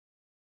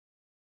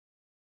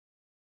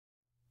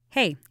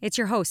Hey, it's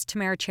your host,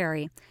 Tamara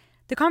Cherry.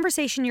 The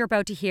conversation you're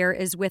about to hear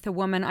is with a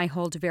woman I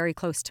hold very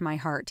close to my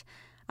heart.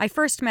 I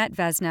first met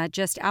Vesna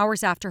just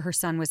hours after her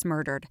son was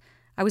murdered.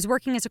 I was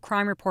working as a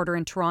crime reporter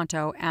in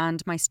Toronto,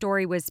 and my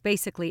story was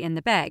basically in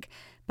the bag.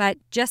 But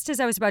just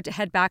as I was about to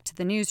head back to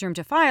the newsroom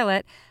to file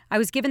it, I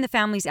was given the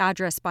family's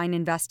address by an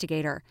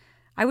investigator.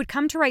 I would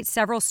come to write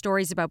several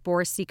stories about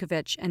Boris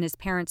Cikovic and his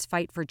parents'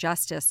 fight for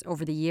justice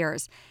over the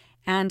years,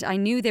 and I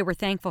knew they were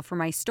thankful for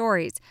my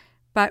stories.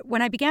 But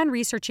when I began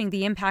researching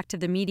the impact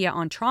of the media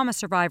on trauma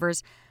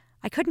survivors,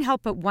 I couldn't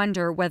help but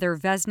wonder whether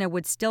Vesna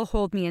would still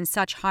hold me in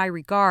such high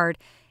regard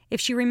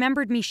if she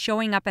remembered me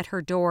showing up at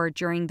her door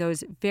during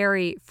those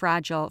very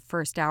fragile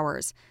first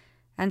hours.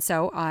 And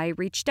so I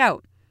reached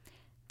out.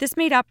 This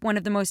made up one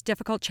of the most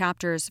difficult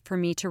chapters for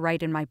me to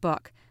write in my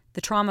book,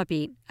 The Trauma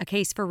Beat, A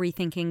Case for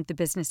Rethinking the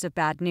Business of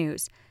Bad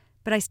News.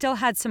 But I still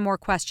had some more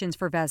questions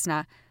for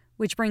Vesna,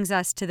 which brings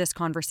us to this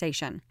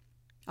conversation.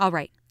 All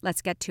right,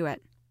 let's get to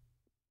it.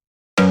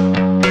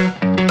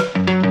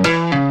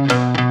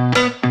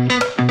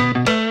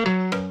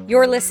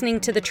 You're listening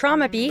to The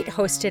Trauma Beat,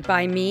 hosted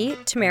by me,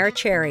 Tamara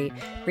Cherry.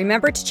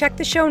 Remember to check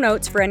the show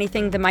notes for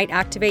anything that might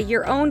activate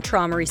your own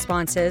trauma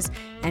responses.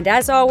 And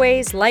as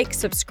always, like,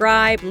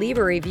 subscribe, leave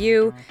a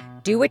review.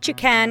 Do what you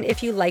can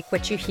if you like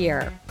what you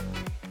hear.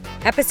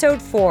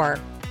 Episode 4,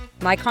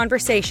 my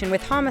conversation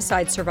with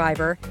homicide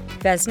survivor,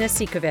 Vesna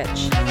Cikovic.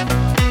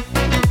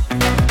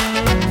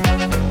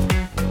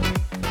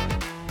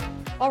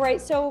 All right,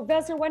 so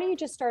Vesna, why don't you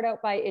just start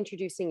out by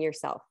introducing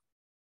yourself?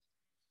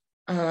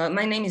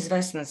 My name is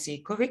Vesna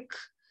Cikovic.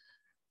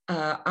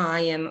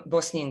 I am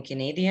Bosnian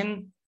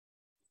Canadian,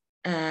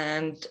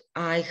 and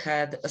I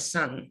had a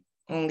son,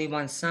 only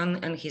one son,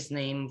 and his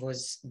name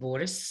was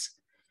Boris.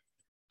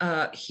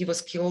 He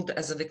was killed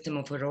as a victim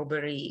of a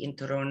robbery in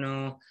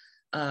Toronto,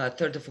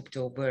 3rd of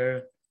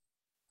October,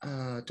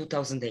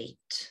 2008.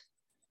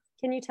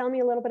 Can you tell me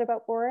a little bit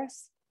about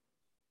Boris?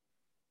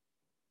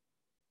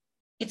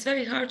 It's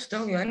very hard to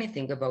tell you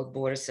anything about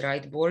Boris,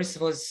 right? Boris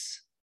was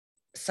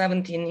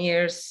 17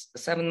 years,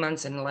 7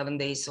 months and 11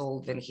 days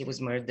old when he was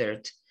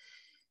murdered.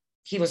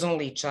 He was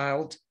only a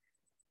child.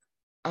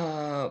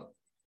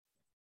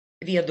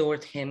 We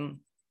adored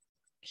him.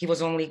 He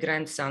was only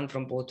grandson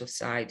from both of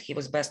sides. He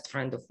was best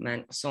friend of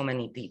so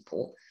many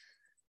people.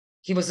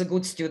 He was a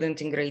good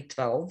student in grade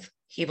 12.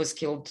 He was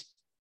killed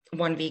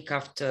 1 week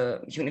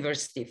after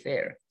university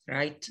fair,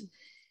 right?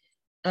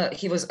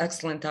 He was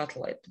excellent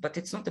athlete, but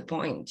it's not the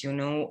point, you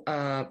know.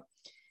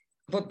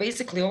 What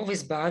basically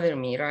always bothered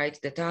me, right,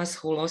 that us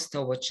who lost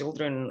our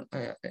children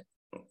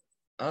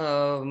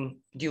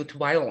due to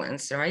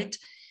violence, right,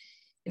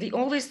 we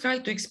always try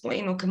to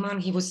explain, oh, come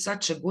on, he was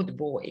such a good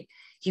boy.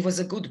 He was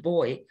a good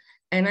boy.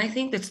 And I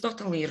think that's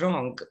totally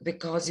wrong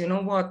because, you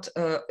know what,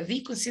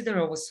 we consider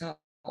ourselves,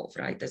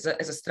 right, as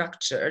a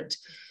structured,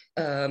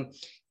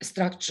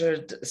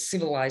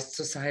 civilized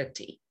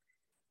society.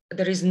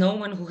 There is no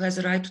one who has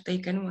a right to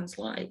take anyone's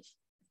life.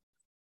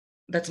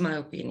 That's my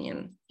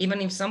opinion.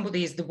 Even if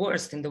somebody is the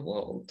worst in the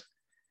world,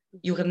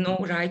 you have no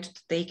right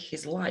to take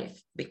his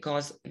life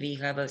because we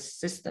have a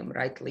system,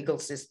 right? Legal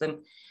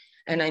system.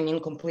 And I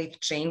mean, complete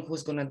chain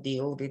who's going to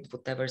deal with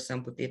whatever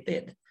somebody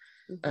did,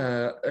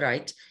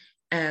 right?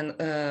 And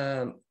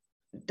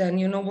then,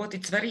 you know what?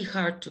 It's very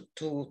hard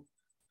to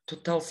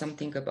tell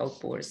something about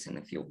Boris in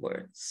a few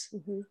words.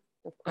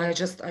 I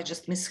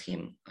just miss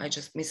him. I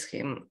just miss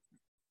him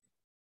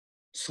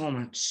so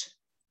much.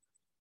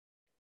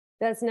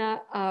 Vesna,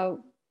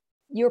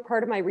 you're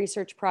part of my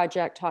research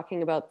project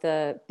talking about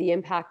the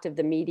impact of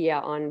the media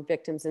on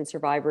victims and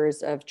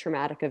survivors of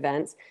traumatic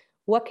events.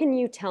 What can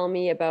you tell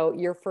me about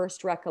your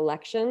first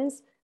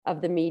recollections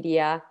of the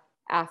media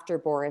after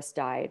Boris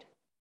died?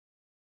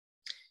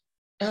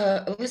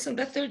 Listen,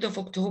 the 3rd of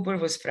October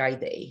was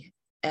Friday.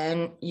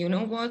 And you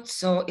know what?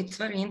 So it's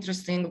very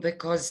interesting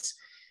because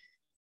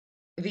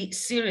we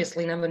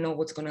seriously never know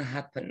what's going to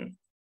happen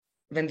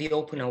when we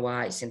open our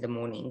eyes in the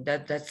morning.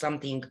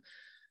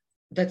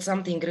 That's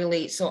something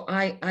really, so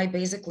I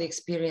basically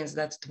experienced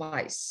that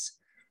twice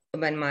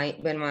when my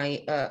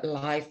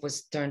life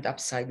was turned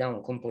upside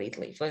down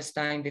completely. First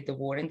time with the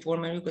war in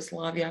former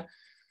Yugoslavia,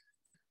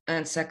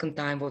 and second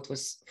time what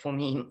was for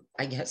me,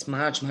 I guess,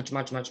 much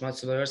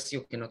worse.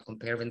 You cannot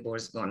compare when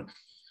Boris gone.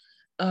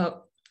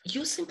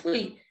 You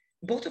simply,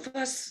 both of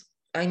us,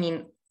 I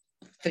mean,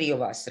 3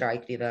 of us,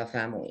 right, with our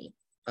family.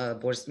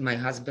 Boris, my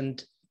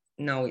husband,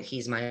 now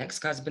he's my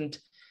ex-husband.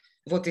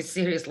 What is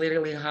seriously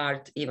really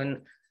hard,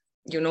 even,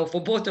 you know, for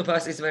both of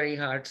us, it's very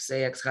hard to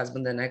say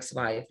ex-husband and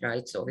ex-wife,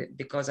 right? So,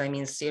 because I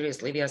mean,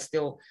 seriously, we are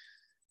still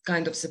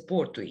kind of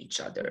support to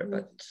each other,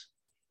 but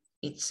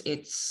it's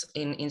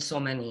in so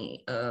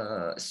many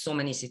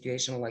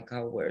situations like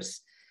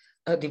ours,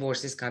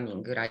 divorce is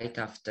coming right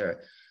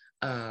after.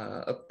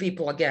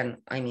 People again,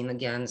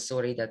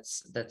 sorry,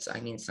 that's I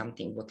mean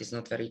something what is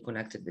not very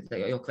connected with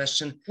your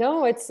question.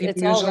 No, it's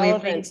all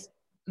relevant.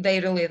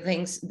 They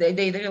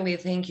really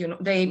think, you know,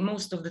 they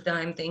most of the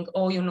time think,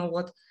 oh, you know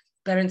what,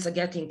 parents are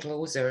getting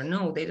closer.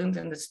 No, they don't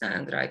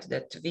understand, right,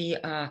 that we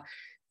are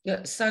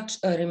Yeah, such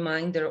a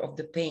reminder of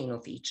the pain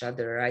of each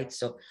other, right?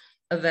 So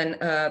when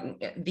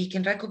we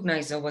can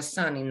recognize our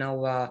son in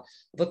our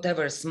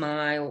whatever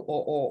smile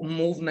or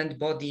movement,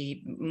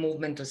 body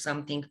movement or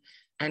something,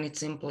 and it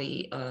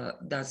simply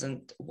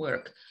doesn't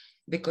work,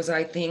 because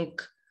I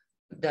think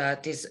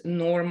that is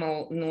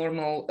normal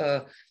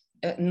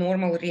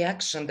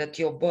reaction that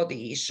your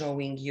body is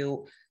showing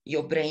you,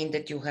 your brain,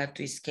 that you have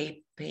to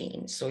escape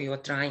pain. So you're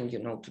trying,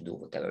 to do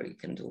whatever you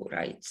can do,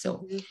 right?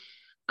 So,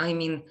 I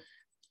mean,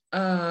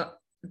 uh,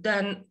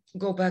 then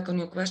go back on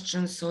your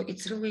question. So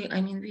it's really,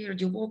 weird.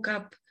 You woke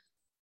up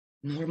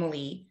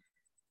normally,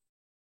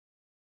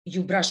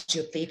 you brushed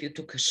your teeth, you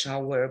took a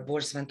shower,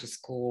 Boris went to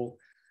school,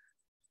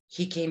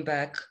 he came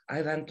back,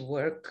 I went to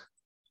work.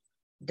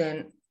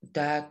 Then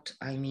that,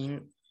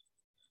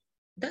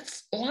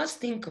 that's last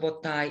thing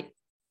what I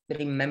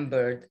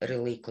remembered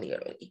really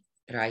clearly,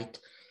 right?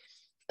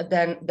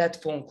 Then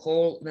that phone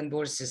call when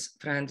Boris's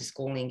friend is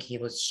calling, he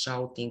was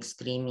shouting,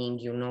 screaming,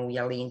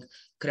 yelling,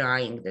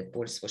 crying that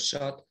Boris was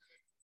shot.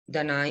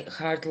 Then I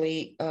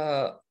hardly,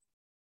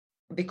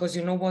 because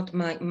you know what,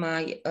 I'm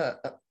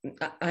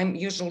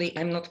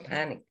not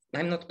panic.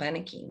 I'm not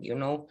panicking.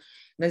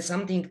 When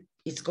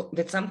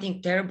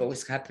something terrible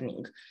is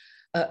happening,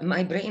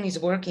 my brain is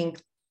working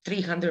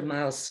 300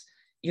 miles,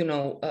 you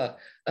know, uh,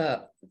 uh,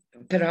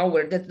 per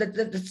hour.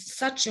 That's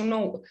such,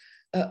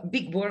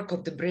 big work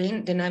of the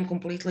brain. Then I'm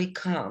completely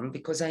calm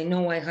because I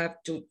know I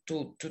have to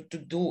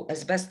do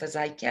as best as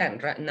I can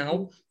right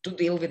now to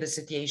deal with the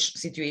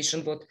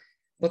situation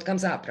what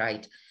comes up,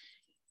 right?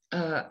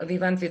 We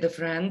went with a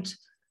friend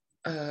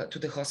to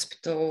the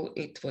hospital.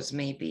 It was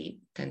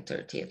maybe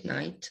 10:30 at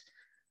night.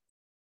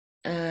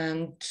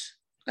 And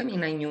I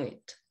knew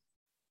it.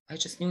 I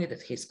just knew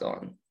that he's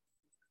gone.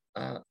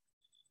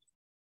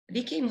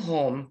 We came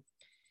home,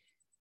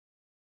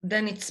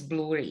 then it's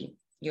blurry,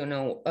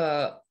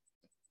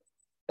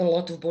 a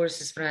lot of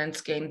Boris's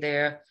friends came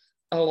there,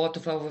 a lot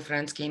of our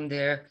friends came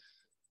there.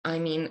 I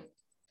mean,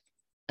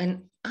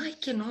 and I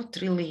cannot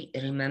really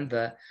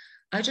remember.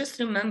 I just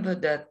remember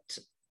that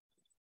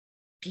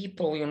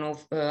people,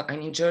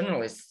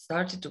 journalists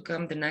started to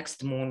come the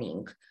next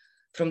morning,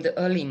 from the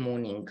early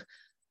morning.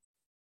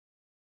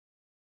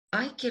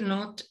 I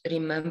cannot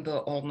remember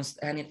almost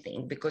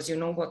anything because you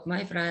know what,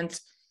 my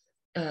friends,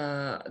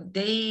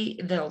 they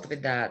dealt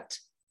with that,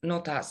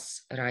 not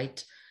us,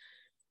 right?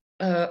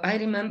 I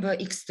remember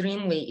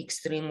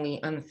extremely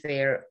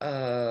unfair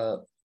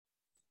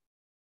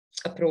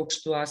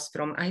approach to us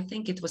from, I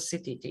think it was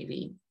City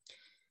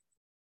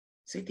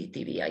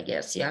TV, I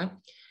guess, yeah.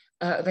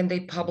 When they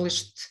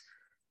published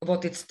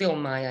what is still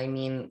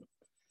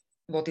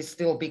what is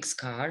still big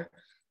scar,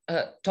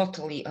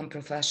 totally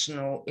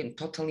unprofessional and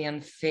totally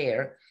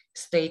unfair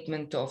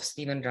statement of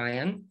Stephen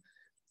Ryan,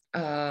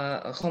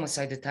 a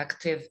homicide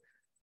detective,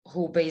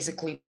 who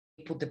basically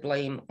put the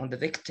blame on the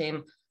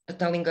victim,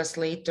 telling us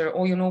later,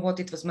 oh, you know what,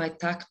 it was my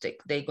tactic.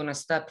 They're going to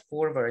step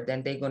forward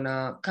and they're going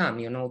to come,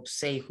 to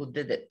say who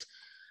did it.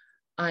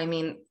 I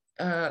mean,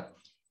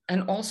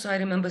 and also I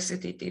remember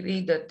City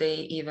TV that they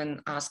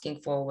even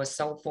asking for our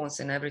cell phones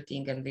and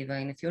everything. And we were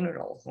in a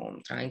funeral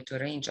home trying to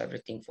arrange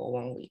everything for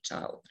one only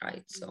child,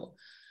 right? So,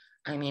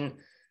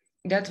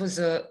 that was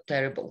a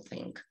terrible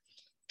thing.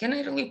 Can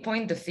I really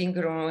point the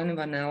finger on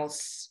anyone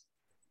else?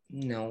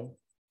 No,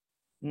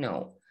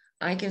 no.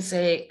 I can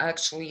say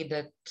actually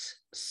that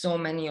so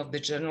many of the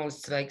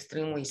journalists were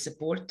extremely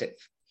supportive.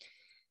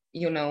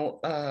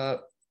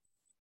 For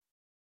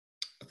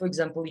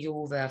example, you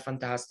were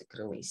fantastic,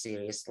 really,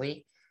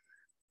 seriously.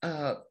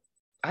 Uh,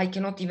 I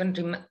cannot even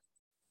remember.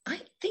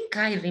 I think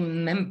I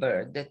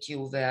remember that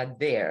you were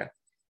there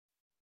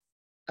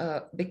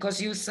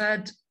because you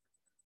said,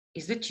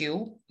 is it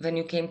you when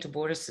you came to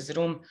Boris's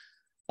room?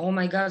 Oh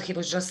my God, he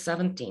was just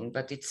 17,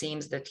 but it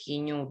seems that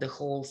he knew the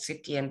whole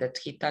city and that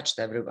he touched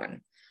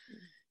everyone.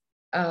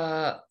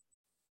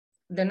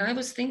 Then I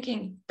was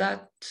thinking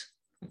that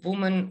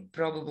woman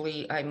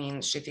probably,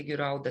 she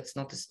figured out that's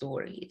not a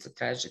story, it's a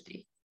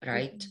tragedy,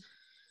 right?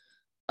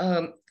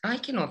 I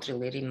cannot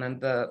really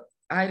remember.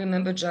 I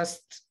remember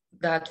just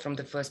that from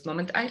the first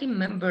moment. I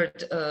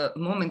remembered a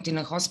moment in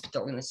a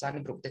hospital in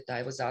Sunnybrook that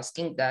I was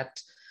asking that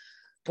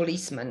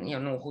policeman,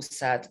 who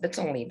said, that's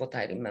only what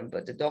I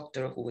remember, the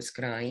doctor who was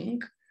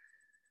crying,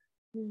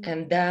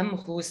 and them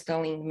who was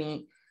telling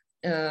me,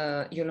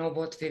 you know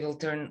what, we will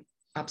turn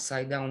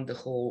upside down the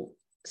whole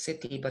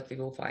city, but we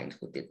will find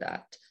who did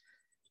that.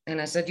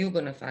 And I said, you're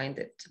going to find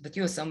it, but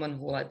you're someone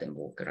who let them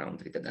walk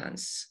around with the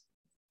guns.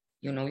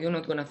 You're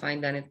not going to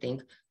find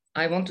anything.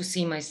 I want to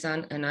see my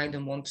son and I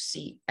don't want to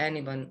see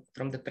anyone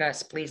from the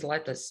press. Please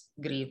let us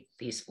grieve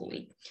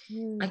peacefully.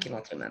 I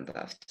cannot remember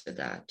after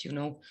that,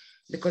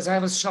 because I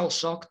was so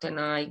shocked, and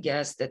I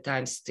guess that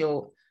I'm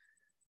still,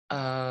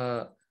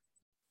 I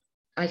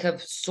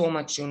have so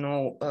much,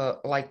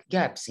 like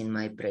gaps in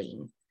my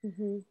brain,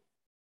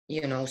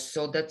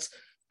 so that's,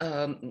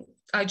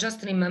 I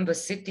just remember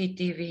City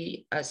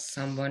TV as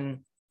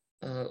someone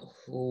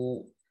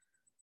who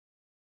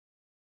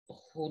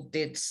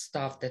did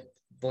stuff that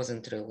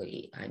wasn't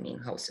really,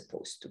 how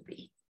supposed to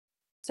be.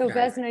 So right?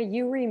 Vesna,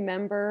 you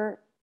remember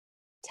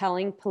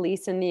telling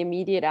police in the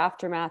immediate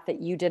aftermath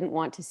that you didn't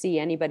want to see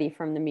anybody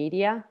from the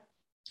media?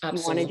 You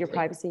wanted your Absolutely.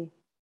 privacy?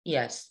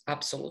 Yes,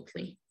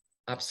 absolutely.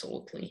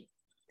 Absolutely.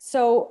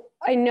 So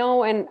I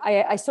know, and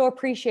I so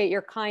appreciate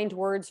your kind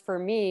words for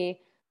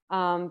me.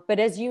 But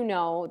as you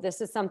know,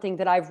 this is something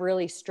that I've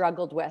really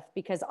struggled with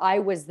because I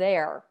was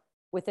there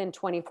within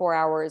 24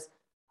 hours.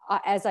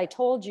 As I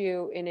told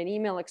you in an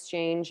email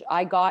exchange,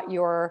 I got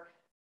your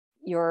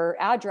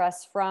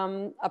address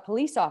from a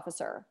police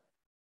officer.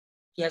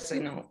 Yes, I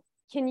know.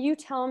 Can you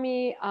tell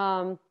me,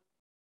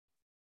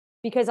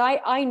 because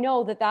I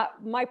know that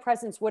my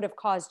presence would have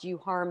caused you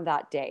harm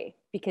that day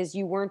because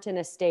you weren't in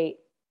a state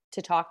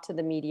to talk to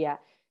the media.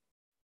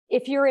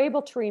 If you're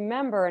able to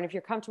remember and if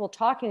you're comfortable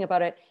talking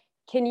about it,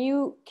 can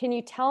you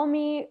tell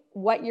me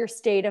what your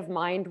state of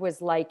mind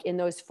was like in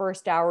those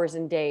first hours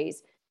and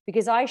days?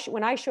 Because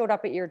when I showed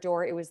up at your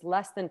door, it was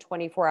less than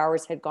 24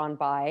 hours had gone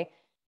by.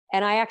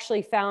 And I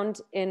actually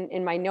found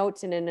in my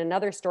notes and in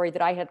another story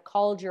that I had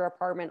called your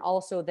apartment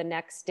also the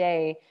next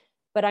day.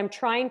 But I'm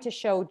trying to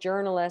show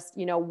journalists,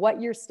 what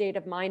your state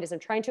of mind is. I'm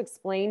trying to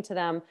explain to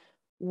them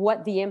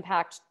what the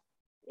impact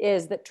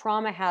is that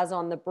trauma has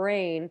on the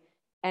brain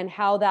and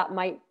how that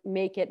might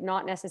make it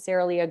not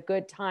necessarily a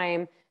good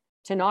time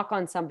to knock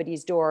on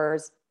somebody's door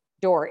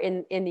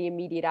in the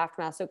immediate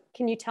aftermath. So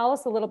can you tell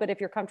us a little bit, if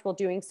you're comfortable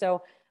doing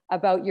so,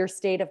 about your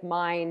state of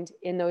mind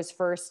in those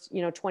first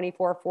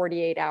 24,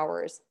 48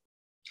 hours?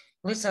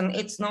 Listen,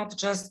 it's not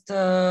just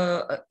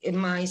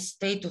my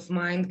state of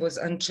mind was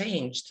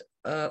unchanged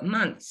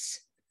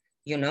months,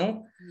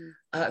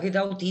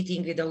 without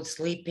eating, without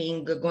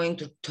sleeping, going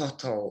to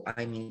total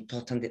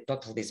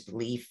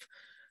disbelief.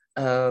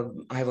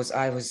 I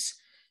was,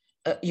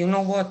 you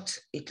know what?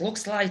 It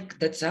looks like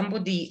that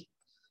somebody,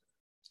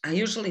 I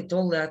usually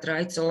told that,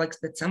 right? So like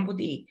that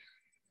somebody,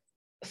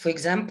 for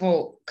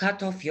example,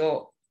 cut off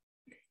your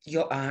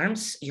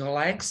arms, your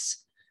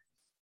legs,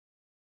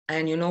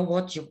 and you know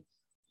what? You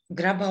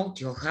grab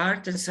out your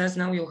heart and says,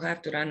 now you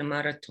have to run a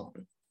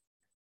marathon.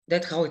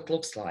 That's how it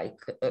looks like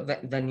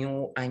when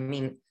you,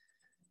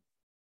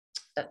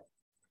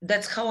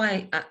 that's how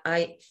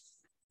I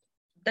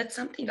that's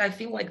something I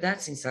feel like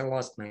that since I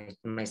lost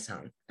my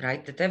son,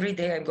 right? That every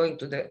day I'm going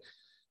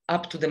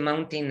up to the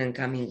mountain and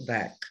coming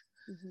back.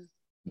 Mm-hmm.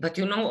 But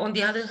on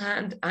the other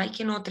hand, I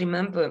cannot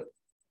remember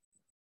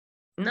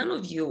none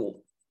of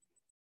you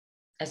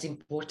as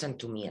important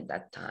to me at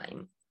that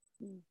time.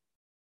 Mm.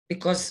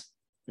 Because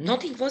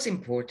nothing was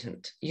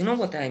important. You know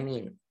what I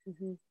mean?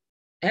 Mm-hmm.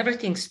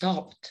 Everything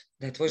stopped.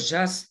 That was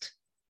just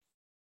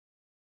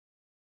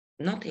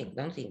nothing.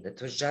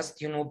 That was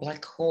just,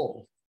 black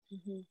hole.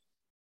 Mm-hmm.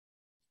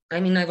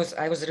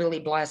 I was really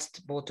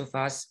blessed, both of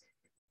us,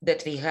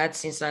 that we had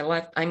since I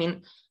left.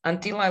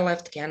 Until I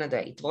left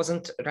Canada, it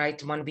wasn't right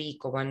 1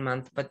 week or 1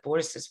 month, but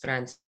Boris's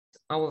friends,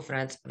 our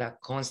friends, were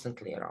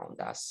constantly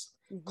around us,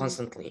 mm-hmm.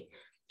 constantly.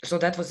 So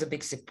that was a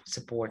big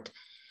support.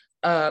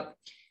 As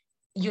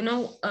you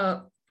know,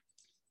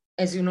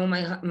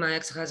 my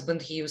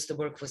ex-husband, he used to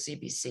work for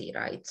CBC,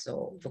 right?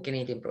 So for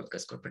Canadian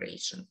Broadcast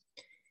Corporation.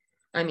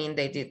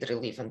 They did a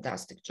really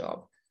fantastic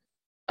job.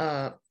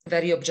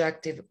 Very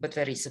objective, but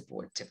very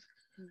supportive.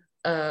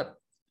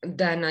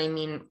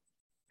 Then,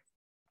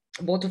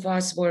 both of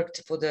us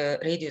worked for the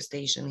radio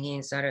station here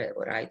in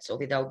Sarajevo, right? So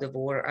without the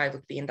war, I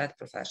would be in that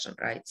profession,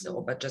 right? So,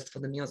 but just for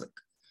the music.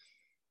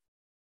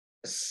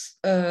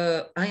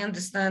 I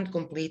understand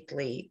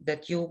completely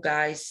that you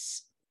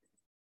guys,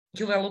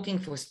 you were looking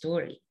for a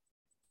story.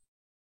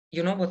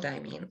 You know what I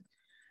mean?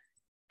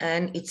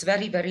 And it's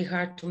very, very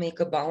hard to make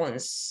a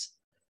balance.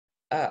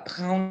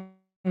 How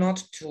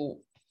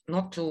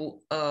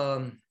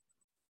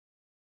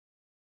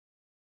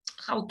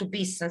how to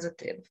be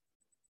sensitive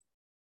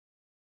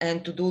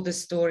and to do the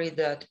story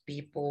that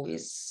people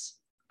is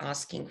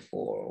asking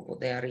for, what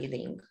they are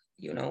reading,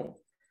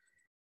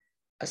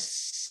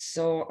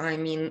 So,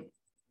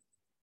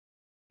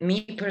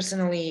 me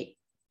personally,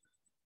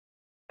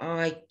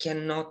 I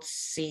cannot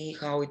see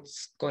how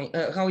it's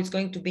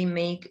going to be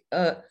made,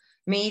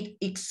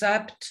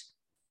 except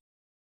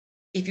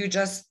if you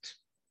just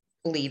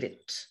leave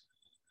it.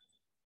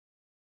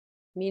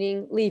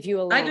 Meaning leave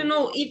you alone? I don't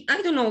know.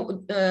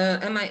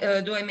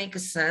 Do I make a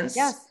sense?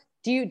 Yes.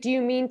 Do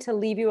you mean to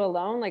leave you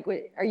alone? Like,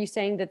 are you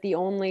saying that the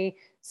only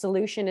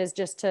solution is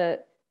just to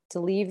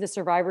leave the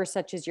survivors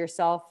such as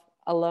yourself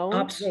alone?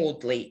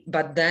 Absolutely.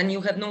 But then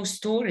you have no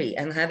story,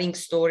 and having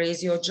story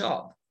is your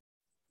job.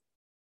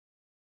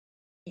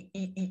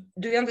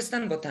 Do you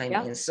understand what I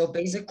mean? So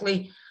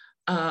basically,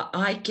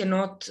 I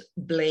cannot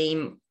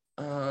blame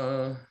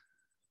a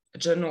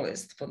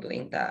journalist for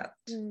doing that.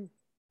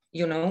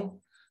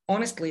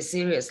 Honestly,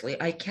 seriously,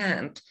 I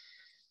can't.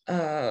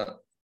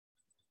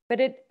 But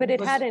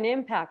it had an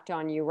impact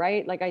on you,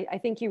 right? Like I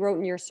think you wrote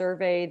in your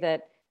survey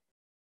that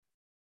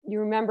you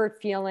remembered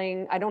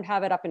feeling, I don't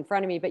have it up in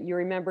front of me, but you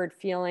remembered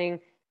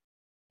feeling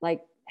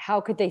like, how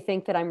could they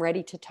think that I'm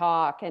ready to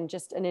talk? And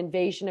just an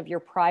invasion of your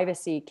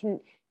privacy. Can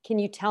Can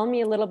you tell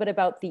me a little bit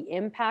about the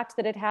impact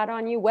that it had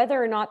on you,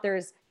 whether or not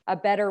there's a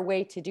better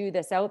way to do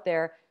this out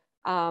there?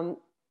 I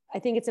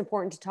think it's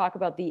important to talk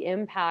about the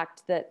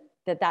impact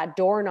that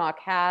door knock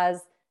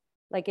has,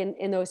 like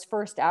in those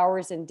first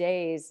hours and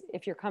days,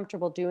 if you're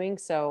comfortable doing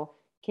so.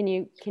 Can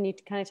you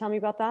kind of tell me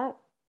about that?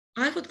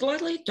 I would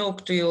gladly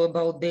talk to you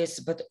about this,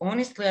 but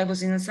honestly, I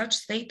was in such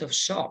state of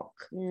shock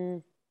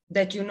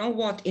that, you know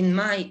what, in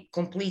my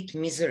complete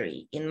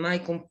misery, in my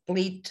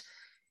complete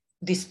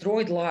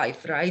destroyed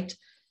life, right?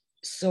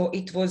 So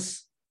it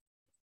wasn't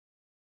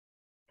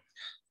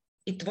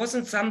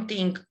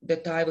something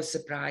that I was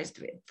surprised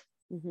with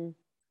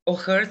or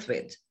hurt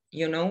with,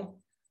 you know,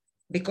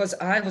 because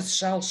I was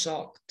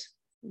shell-shocked.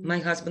 My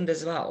husband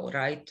as well,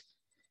 right?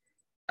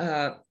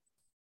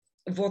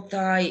 What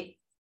I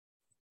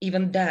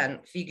even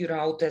then figure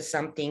out as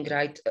something,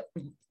 right?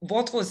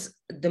 What was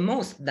the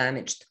most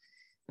damaged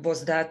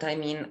was that, I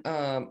mean,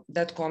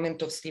 that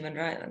comment of Stephen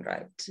Ryan,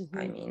 right?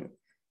 I mean,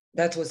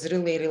 that was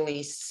really,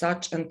 really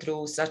such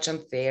untrue, such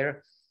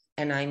unfair.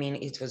 And I mean,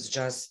 it was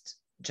just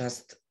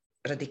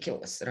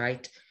ridiculous,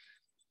 right?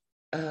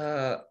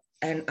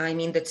 And I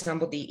mean that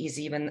somebody is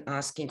even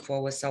asking for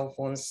our cell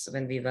phones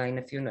when we were in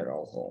a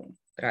funeral home,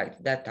 right?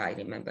 That I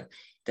remember.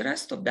 The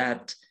rest of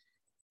that,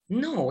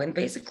 no. And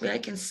basically I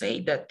can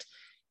say that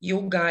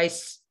you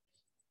guys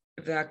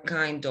were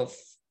kind of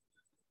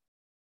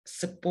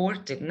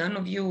supportive. None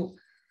of you,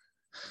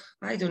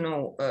 I don't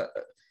know,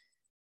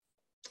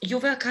 you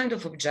were kind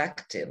of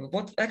objective.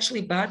 What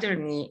actually bothered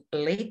me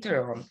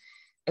later on,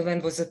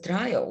 when was a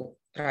trial,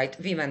 right?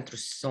 We went through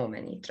so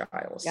many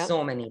trials,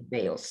 so many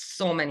bails,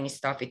 so many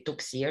stuff. It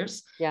took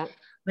years. Yeah.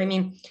 I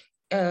mean,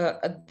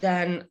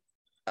 then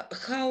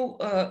how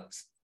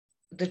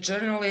the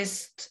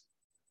journalist,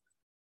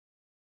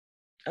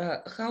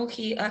 how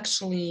he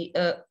actually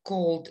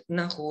called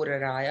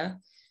Nahur Raya,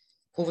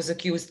 who was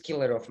accused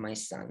killer of my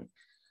son.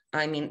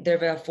 I mean, there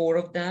were 4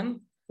 of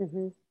them,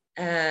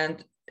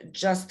 and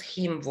just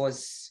him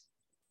was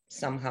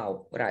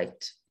somehow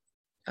right.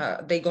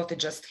 They got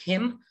just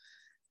him,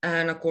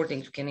 and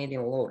according to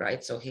Canadian law,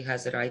 right? So he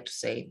has a right to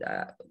say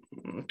that,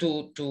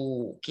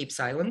 to keep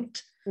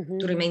silent,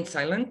 to remain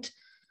silent.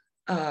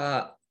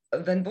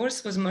 When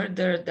Boris was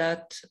murdered,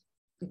 that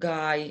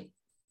guy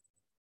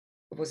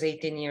was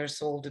 18 years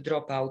old,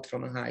 dropout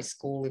from a high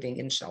school, living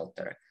in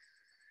shelter.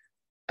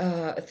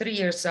 3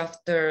 years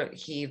after,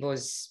 he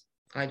was,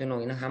 I don't know,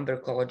 in a Humber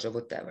college or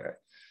whatever.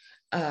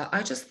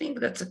 I just think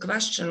that's a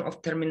question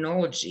of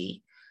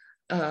terminology.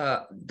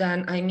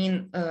 Then, I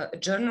mean,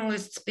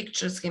 journalists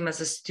pictures him as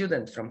a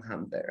student from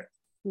Humber,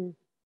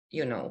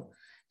 you know,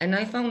 and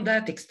I found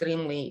that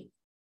extremely,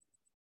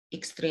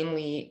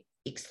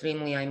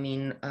 I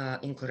mean,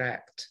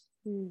 incorrect.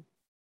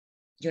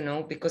 You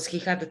know, because he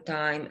had the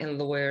time and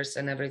lawyers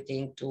and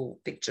everything to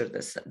picture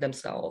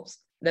himself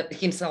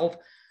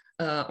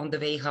on the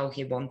way how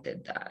he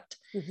wanted that.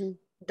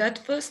 That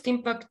first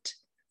impact,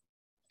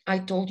 I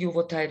told you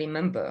what I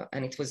remember,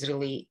 and it was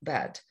really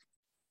bad.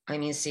 I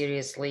mean,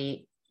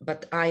 seriously,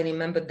 but I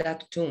remember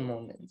that 2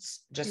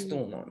 moments, just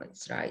 2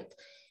 moments, right?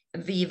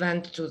 We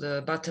went to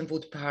the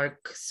Buttonwood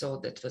Park, so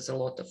that was a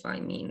lot of, I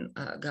mean,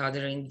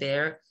 gathering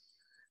there.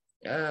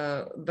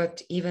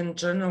 But even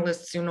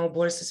journalists, you know,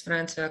 Boris's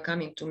friends were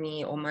coming to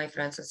me or my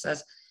friends and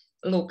says,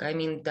 look, I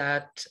mean,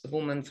 that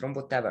woman from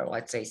whatever,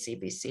 let's say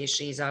CBC,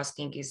 she's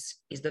asking, is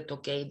that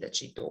okay that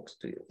she talks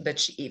to you,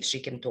 if she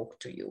can talk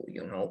to you,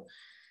 you know?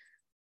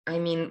 I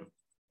mean,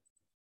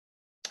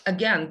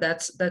 again,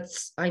 that's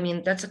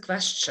a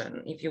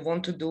question. If you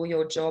want to do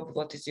your job,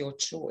 what is your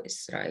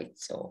choice, right?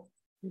 So.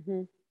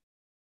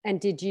 And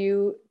did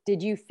you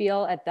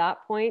feel at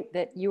that point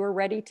that you were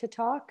ready to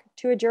talk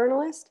to a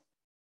journalist?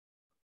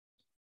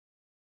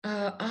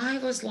 I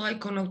was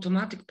like on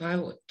automatic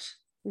pilot,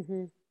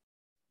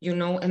 you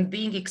know, and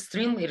being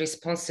extremely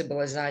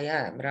responsible as I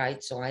am,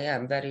 right? So I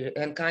am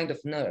and kind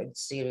of nerd,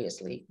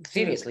 seriously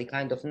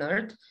kind of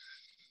nerd.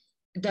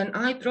 Then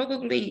I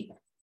probably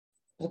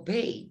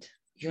obeyed,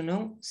 you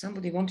know,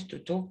 somebody wanted to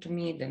talk to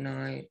me, then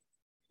I,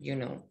 you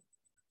know,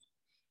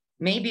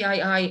 maybe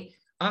I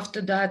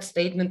after that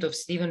statement of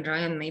Stephen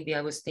Ryan, maybe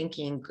I was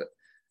thinking,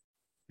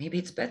 maybe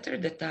it's better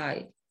that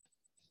I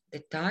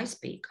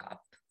speak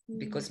up,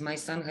 because my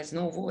son has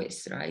no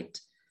voice, right?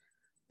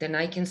 Then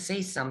I can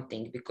say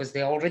something because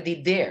they're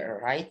already there,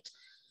 right?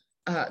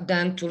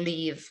 Than to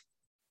leave,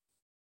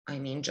 I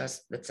mean,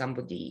 just that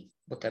somebody,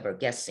 whatever,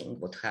 guessing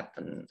what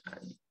happened,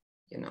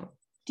 you know.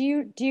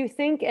 Do you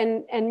think,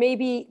 and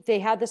maybe they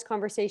had this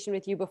conversation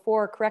with you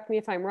before, correct me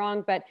if I'm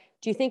wrong, but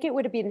do you think it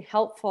would have been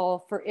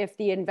helpful for if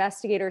the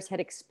investigators had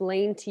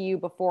explained to you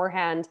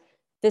beforehand,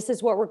 this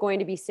is what we're going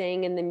to be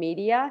saying in the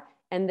media,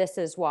 and this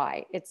is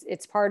why.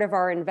 It's part of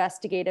our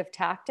investigative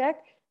tactic,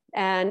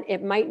 and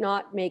it might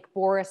not make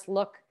Boris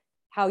look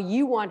how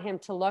you want him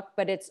to look,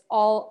 but it's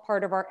all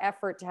part of our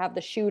effort to have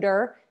the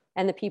shooter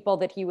and the people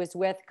that he was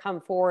with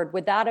come forward.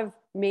 Would that have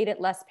made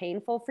it less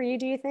painful for you,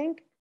 do you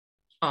think?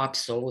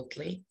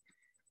 Absolutely.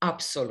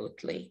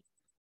 Absolutely.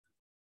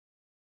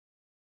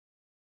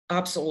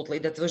 Absolutely.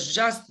 That was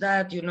just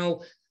that, you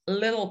know,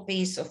 little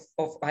piece of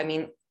I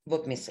mean,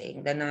 what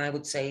missing, then I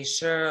would say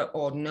sure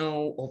or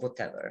no or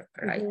whatever,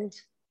 right?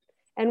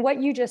 And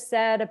what you just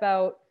said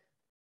about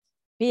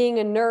being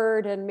a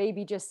nerd and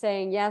maybe just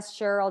saying, yes,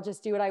 sure, I'll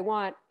just do what I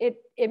want. It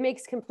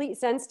makes complete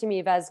sense to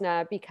me,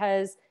 Vesna,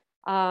 because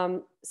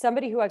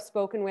somebody who I've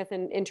spoken with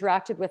and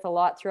interacted with a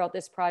lot throughout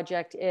this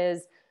project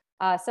is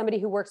somebody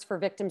who works for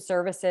victim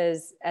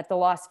services at the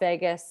Las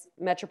Vegas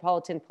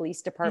Metropolitan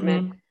Police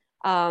Department.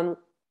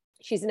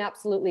 She's an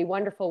absolutely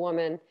wonderful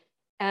woman.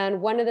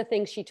 And one of the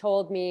things she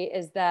told me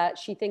is that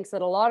she thinks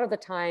that a lot of the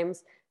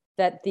times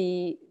that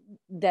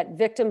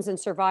victims and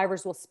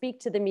survivors will speak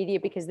to the media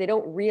because they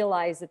don't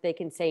realize that they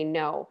can say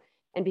no,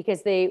 and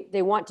because they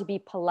want to be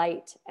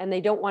polite and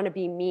they don't want to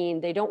be mean.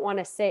 They don't want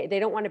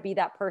to be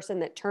that person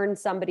that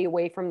turns somebody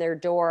away from their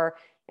door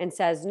and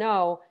says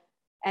no.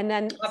 And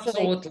then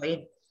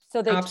absolutely.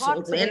 So they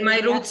absolutely. And my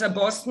roots are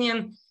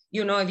Bosnian,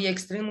 you know, we're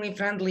extremely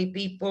friendly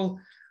people.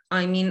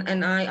 I mean,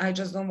 and I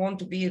just don't want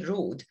to be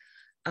rude.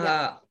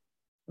 Yeah.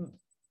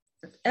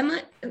 I'm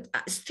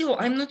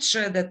not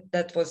sure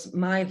that was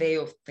my way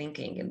of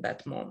thinking in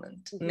that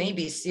moment.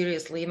 Maybe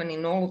seriously, even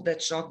in all of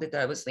that shock that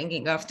I was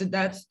thinking after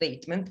that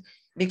statement,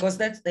 because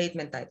that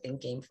statement I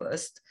think came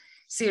first.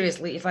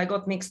 Seriously, if I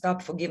got mixed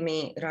up, forgive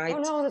me, right?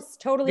 Oh no, that's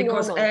totally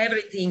because normal.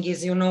 Everything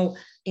is, you know,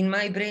 in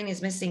my brain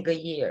is missing a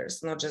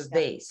years, not just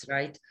days,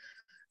 right?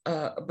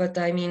 But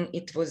I mean,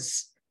 it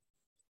was,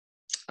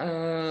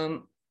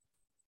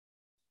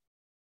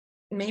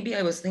 maybe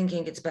I was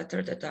thinking it's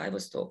better that I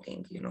was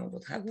talking, you know,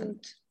 what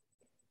happened.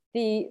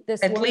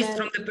 At least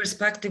from the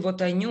perspective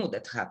what I knew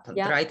that happened,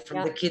 right?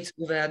 From the kids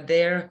who were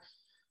there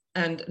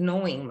and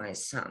knowing my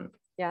son.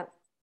 Yeah.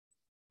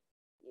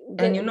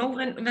 And you know,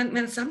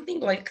 when something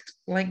like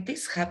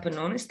this happened,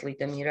 honestly,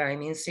 Tamira, I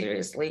mean,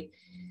 seriously,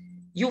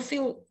 you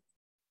feel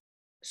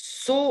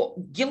so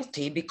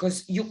guilty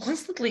because you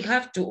constantly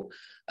have to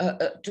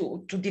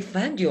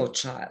defend your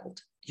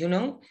child, you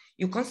know?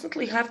 You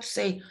constantly have to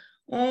say,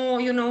 oh,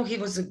 you know, he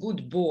was a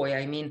good boy.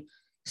 I mean,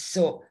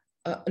 so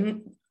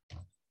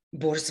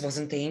Boris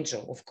wasn't an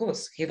angel, of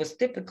course. He was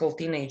typical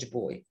teenage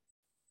boy,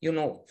 you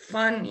know,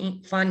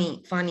 funny,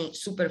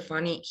 super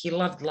funny. He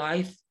loved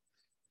life.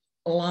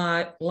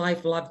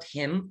 Life loved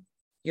him,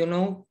 you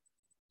know.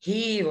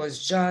 He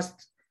was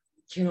just,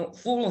 you know,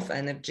 full of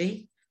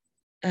energy.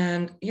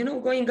 And, you know,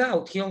 going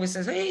out, he always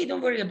says, hey,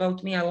 don't worry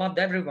about me. I loved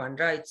everyone,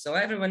 right? So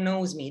everyone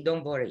knows me,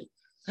 don't worry.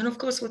 And of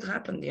course, what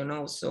happened, you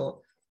know,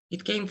 so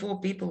it came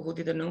for people who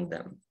didn't know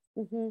them,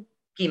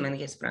 him and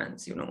his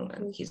friends, you know,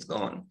 and he's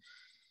gone.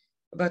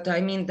 But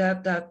I mean,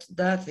 that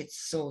it's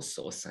so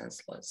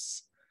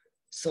senseless,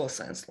 so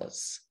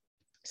senseless,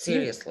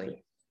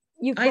 seriously.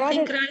 I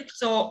think, right,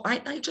 so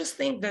I just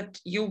think that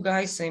you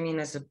guys, I mean,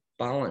 as a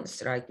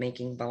balance, right,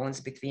 making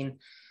balance between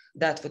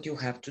that, what you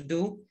have to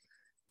do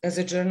as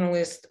a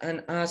journalist,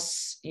 and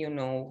us, you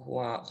know, who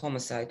are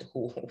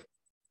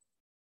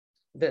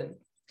the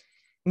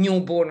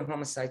newborn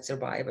homicide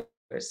survivors,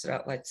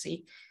 let's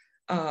see,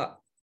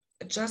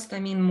 just,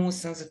 I mean, more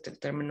sensitive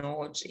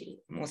terminology,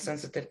 more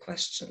sensitive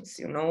questions,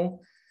 you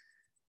know,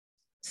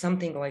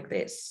 something like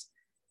this.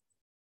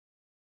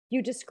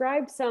 You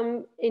described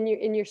some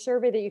in your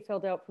survey that you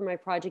filled out for my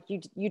project.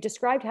 You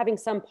described having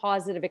some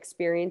positive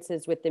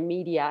experiences with the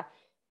media.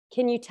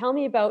 Can you tell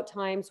me about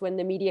times when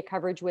the media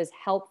coverage was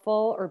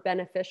helpful or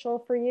beneficial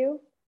for you?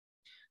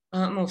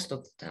 Most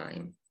of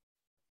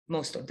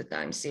the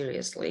time,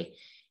 seriously.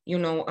 You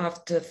know,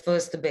 after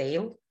first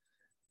bail,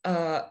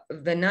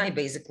 when I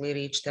basically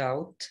reached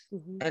out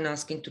and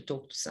asking to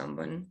talk to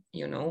someone,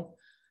 you know,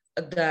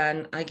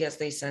 then I guess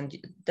they send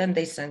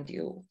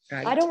you,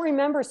 right? I don't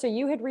remember. So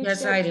you had reached out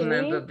to me? Yes, I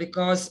remember,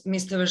 because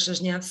Mr.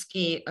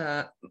 Versheznyatsky,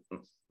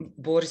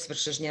 Boris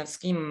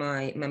Versheznyatsky,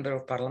 my member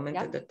of parliament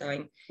at the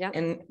time,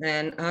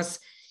 and us,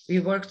 we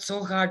worked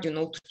so hard, you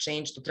know,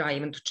 to try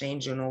even to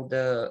change, you know,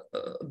 the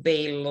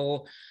bail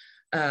law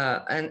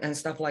and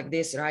stuff like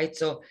this, right?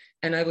 So,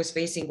 and I was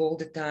facing all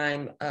the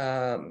time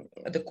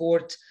the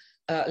court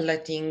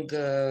letting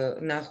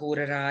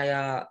Nahur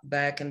Raya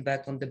back and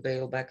back on the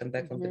bail,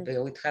 on the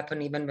bail. It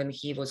happened even when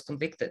he was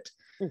convicted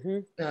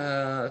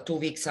 2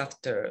 weeks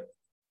after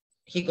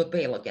he got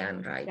bail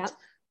again, right? Yeah.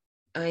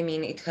 I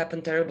mean, it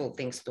happened terrible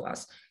things to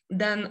us.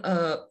 Then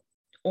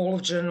all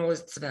of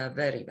journalists were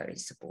very, very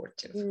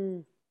supportive.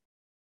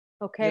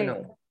 Okay. You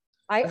know,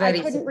 I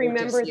couldn't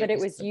remember that it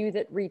was you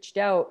that reached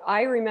out.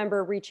 I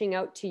remember reaching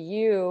out to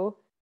you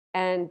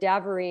and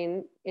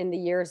Davarine in the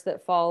years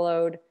that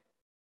followed,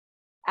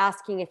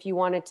 asking if you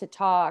wanted to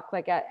talk,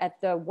 like at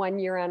the 1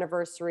 year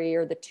anniversary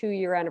or the 2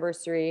 year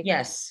anniversary.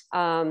 Yes.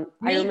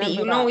 Maybe,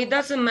 you know, it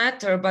doesn't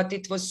matter, but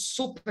it was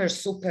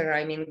super,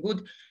 I mean,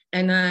 good.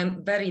 And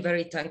I'm very,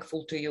 very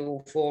thankful to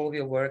you for all of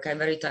your work. I'm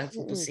very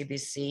thankful to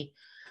CBC.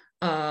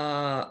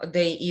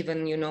 They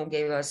even, you know,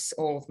 gave us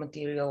all of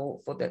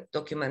material for that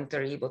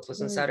documentary, what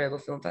was on Sarajevo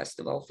Film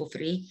Festival, for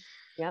free.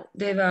 Yeah.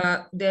 They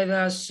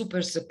were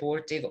super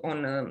supportive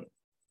on,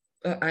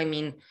 I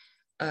mean,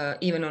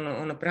 even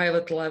on a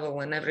private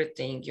level and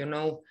everything, you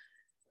know.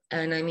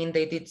 And I mean,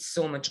 they did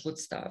so much good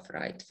stuff,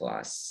 right, for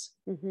us.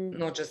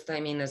 Not just, I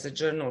mean, as a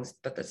journalist,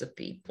 but as a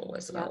people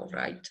as well,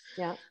 right?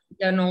 Yeah.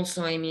 Then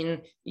also, I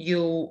mean,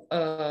 you,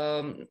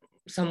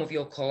 some of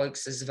your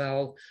colleagues as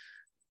well,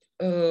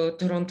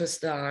 Toronto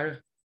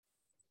Star,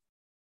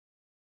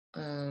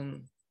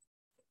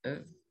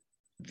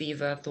 we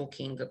were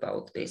talking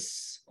about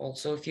this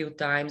also a few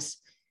times.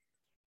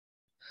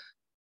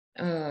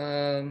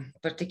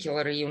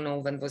 Particularly, you know,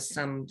 when was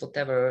some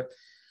whatever,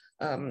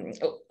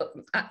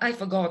 I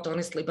forgot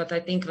honestly, but I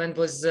think when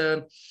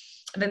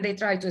they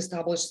tried to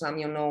establish some,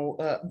 you know,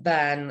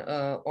 ban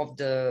of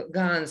the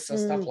guns or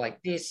stuff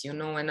like this, you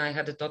know, and I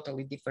had a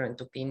totally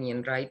different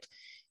opinion, right?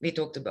 We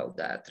talked about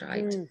that,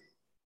 right?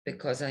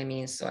 Because I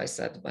mean, so I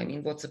said, I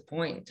mean, what's the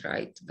point,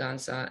 right?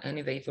 Guns are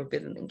anyway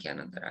forbidden in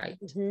Canada, right?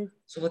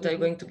 So what are you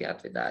going to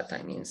get with that?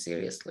 I mean,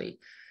 seriously.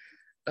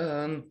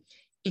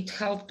 It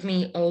helped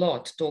me a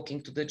lot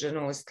talking to the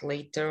journalist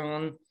later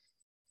on.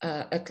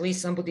 At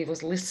least somebody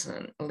was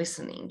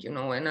listening, you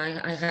know, and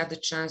I had the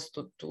chance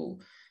to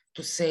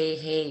say,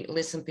 hey,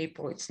 listen,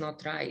 people, it's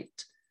not right.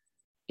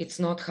 It's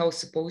not how it's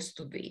supposed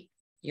to be,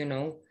 you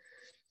know.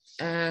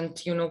 And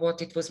you know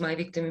what, it was my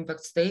victim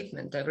impact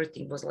statement.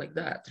 Everything was like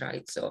that,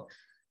 right? So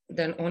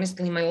then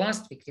honestly, my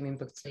last victim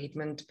impact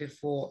statement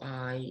before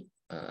I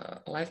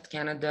left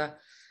Canada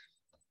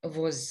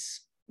was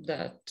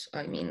that,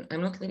 I mean,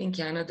 I'm not leaving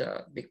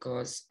Canada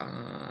because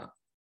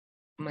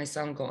my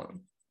son gone,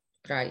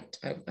 right?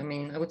 I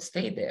mean, I would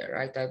stay there,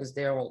 right? I was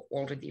there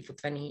already for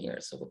 20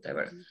 years or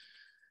whatever.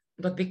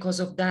 But because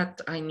of that,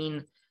 I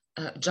mean,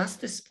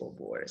 justice for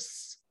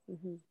wars,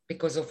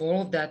 because of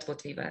all of that,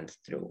 what we went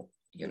through,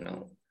 you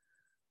know,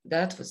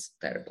 that was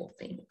a terrible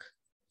thing.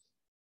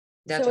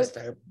 That was a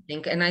terrible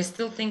thing. And I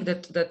still think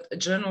that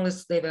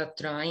journalists, they were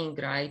trying,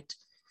 right,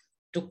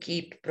 to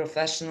keep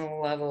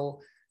professional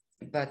level,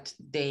 but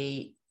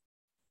they,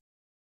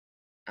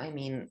 I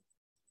mean,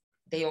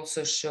 they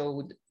also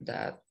showed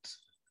that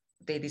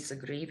they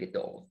disagree with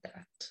all of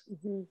that.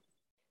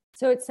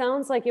 So it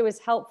sounds like it was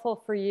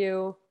helpful for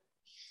you.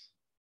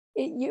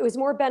 It was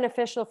more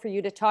beneficial for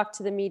you to talk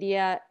to the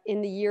media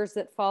in the years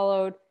that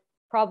followed,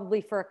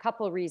 probably for a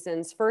couple of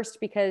reasons. First,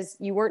 because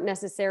you weren't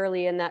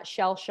necessarily in that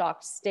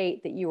shell-shocked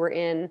state that you were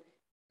in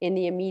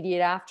the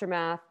immediate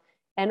aftermath.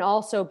 And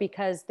also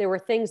because there were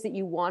things that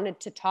you wanted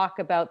to talk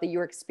about that you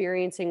were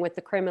experiencing with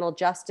the criminal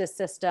justice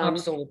system.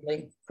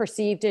 Absolutely.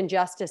 Perceived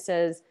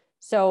injustices.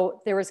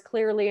 So there was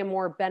clearly a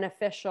more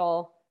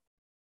beneficial,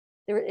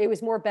 it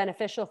was more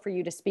beneficial for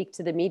you to speak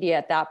to the media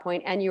at that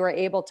point, and you were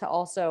able to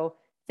also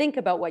think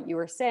about what you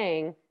were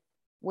saying,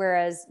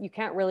 whereas you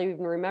can't really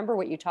even remember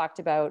what you talked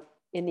about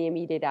in the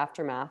immediate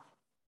aftermath.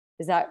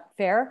 Is that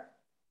fair?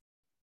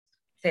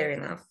 Fair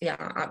enough,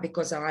 yeah,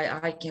 because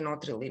I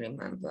cannot really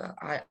remember.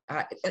 I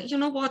you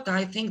know what,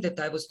 I think that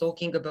I was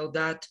talking about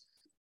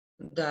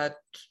that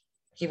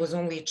he was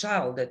only a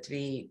child, that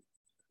we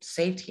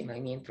saved him. I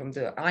mean, from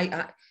the,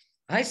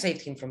 I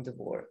saved him from the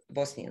war,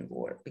 Bosnian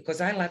war, because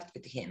I left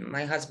with him.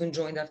 My husband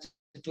joined after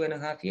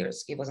 2.5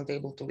 years. He wasn't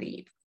able to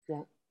leave.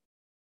 Yeah.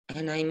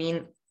 And I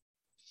mean,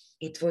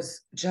 it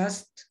was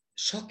just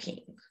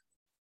shocking,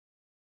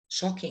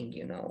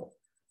 you know,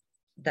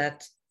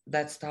 that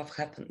stuff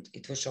happened.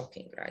 It was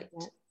shocking, right?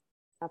 Yeah,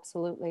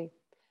 absolutely.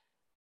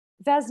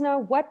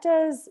 Vesna, what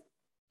does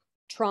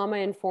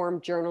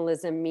trauma-informed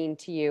journalism mean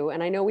to you?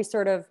 And I know we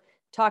sort of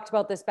talked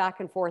about this back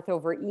and forth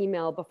over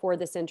email before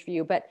this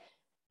interview, but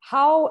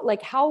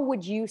how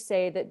would you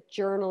say that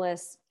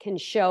journalists can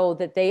show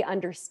that they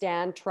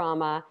understand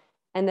trauma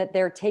and that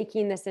they're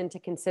taking this into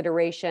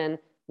consideration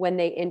when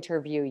they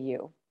interview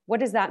you? What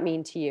does that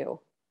mean to you?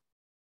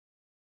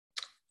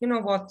 You know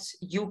what?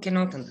 You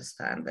cannot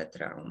understand that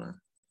trauma.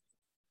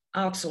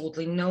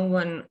 Absolutely no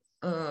one.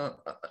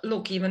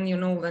 Look, even, you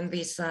know, when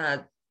we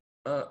said,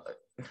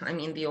 I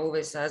mean, we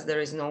always says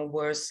there is no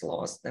worse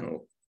loss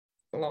than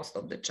loss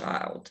of the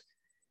child.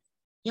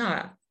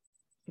 Yeah,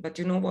 but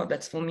you know what?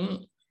 That's for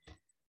me.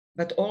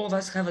 But all of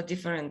us have a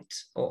different,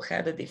 or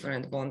had a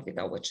different bond with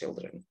our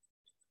children.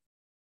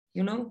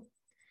 You know?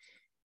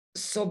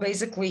 So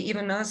basically,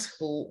 even us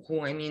who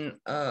I mean,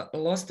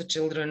 lost the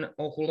children,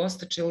 or who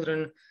lost the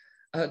children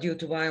due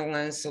to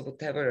violence or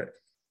whatever,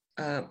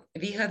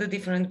 we had a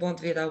different bond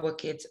with our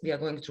kids. We are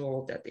going through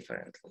all of that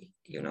differently,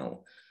 you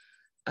know.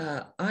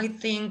 I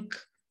think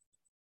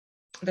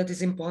that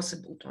is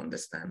impossible to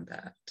understand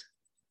that.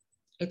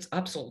 It's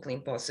absolutely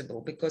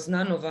impossible, because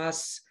none of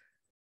us,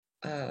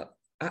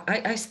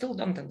 I still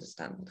don't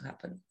understand what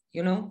happened,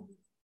 you know.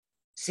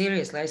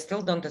 Seriously, I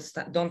still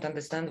don't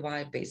understand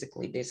why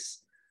basically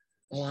this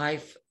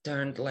life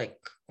turned like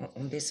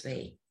on this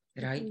way,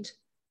 right?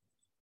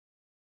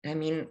 I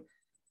mean,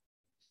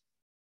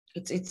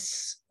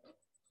 it's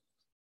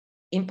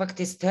impact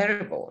is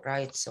terrible,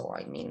 right? So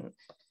I mean,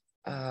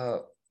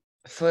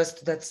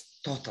 first, that's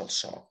total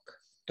shock.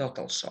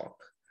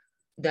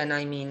 Then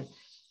I mean,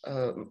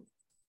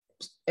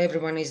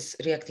 everyone is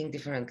reacting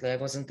differently. I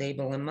wasn't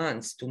able in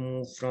months to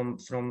move from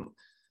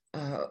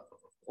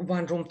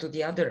one room to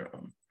the other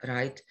room,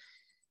 right?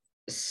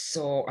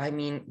 So I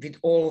mean, with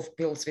all of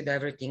pills, with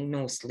everything,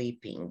 no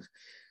sleeping,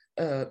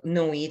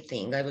 no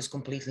eating. I was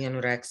completely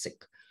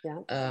anorexic.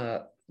 Yeah.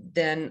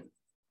 Then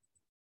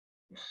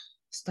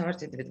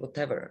started with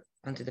whatever,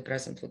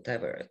 antidepressant,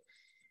 whatever.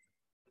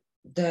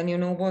 Then you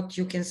know what,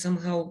 you can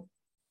somehow,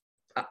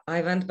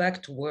 I went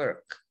back to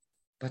work,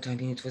 but I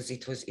mean, it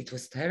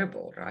was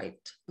terrible, right?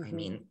 I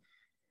mean,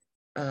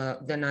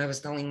 then I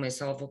was telling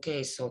myself,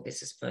 okay, so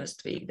this is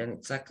first week, then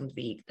it's second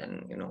week,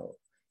 then, you know,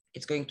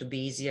 it's going to be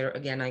easier.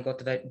 Again, I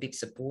got very big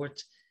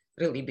support,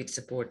 really big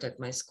support at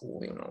my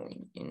school, you know,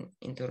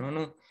 in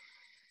Toronto.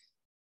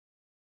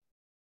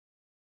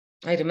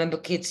 I remember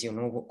kids, you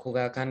know, who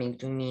were coming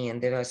to me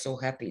and they were so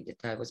happy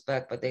that I was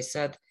back, but they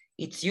said,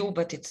 it's you,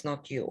 but it's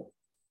not you.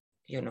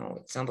 You know,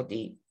 it's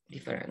somebody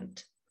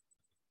different.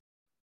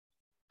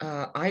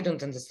 I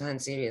don't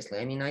understand, seriously.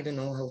 I mean, I don't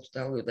know how to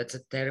tell you. That's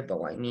a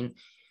terrible, I mean,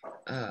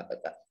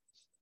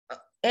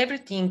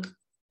 everything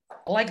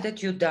like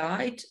that you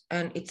died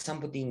and it's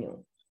somebody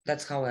new.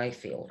 That's how I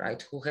feel,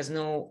 right? Who has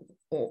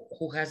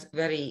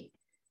very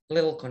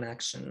little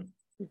connection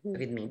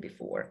with me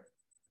before.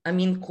 I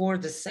mean, core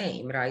the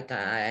same, right?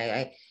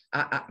 I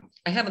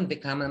haven't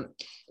become a,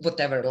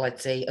 whatever,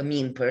 let's say, a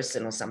mean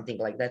person or something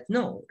like that.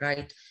 No,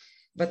 right?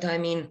 But I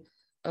mean,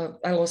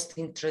 I lost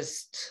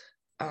interest.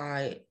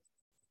 I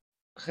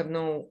have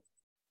no,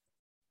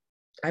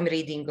 I'm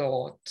reading a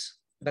lot,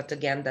 but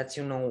again, that's,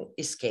 you know,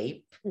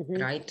 escape,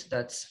 right?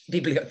 That's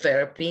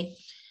bibliotherapy.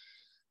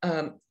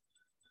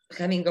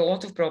 Having a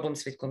lot of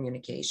problems with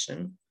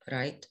communication,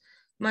 right?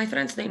 My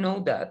friends, they know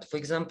that. For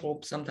example,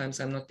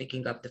 sometimes I'm not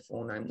picking up the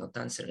phone, I'm not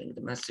answering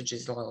the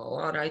messages,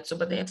 right? So,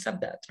 but they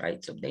accept that,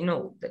 right? So they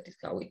know that is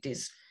how it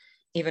is,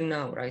 even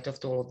now, right?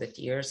 After all of that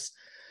years.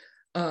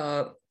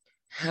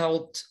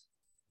 Health,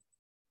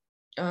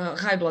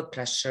 high blood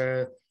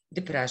pressure,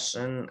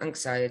 depression,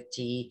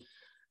 anxiety,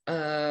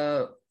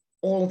 all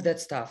of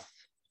that stuff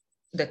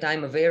that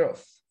I'm aware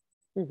of,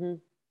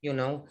 you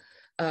know.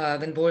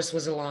 When Boris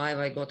was alive,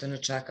 I got on a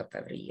checkup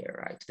every year,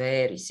 right?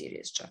 Very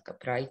serious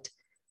checkup, right?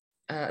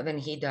 When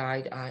he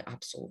died, I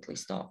absolutely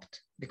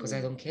stopped because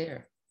I don't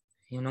care,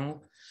 you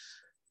know.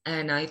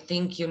 And I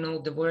think, you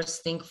know, the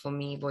worst thing for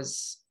me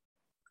was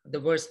the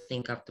worst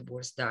thing after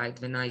Boris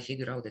died when I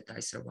figured out that I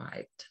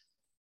survived.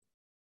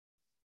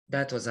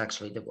 That was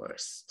actually the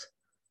worst,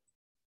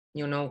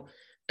 you know.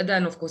 And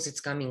then, of course, it's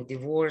coming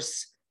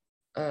divorce.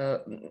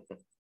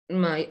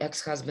 My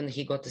ex-husband,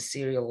 he got a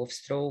serial of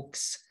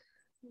strokes,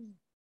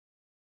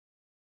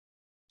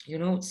 you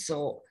know,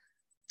 so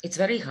it's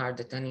very hard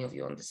that any of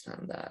you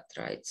understand that,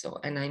 right? So,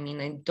 and I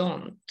mean, I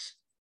don't,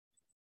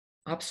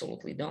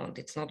 absolutely don't.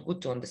 It's not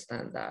good to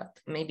understand that.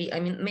 Maybe, I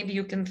mean, maybe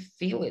you can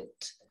feel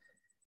it,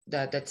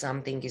 that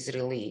something is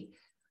really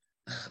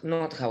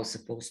not how it's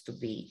supposed to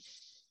be.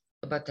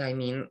 But I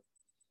mean,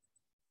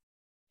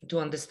 to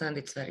understand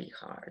it's very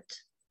hard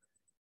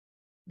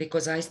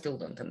because I still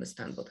don't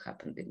understand what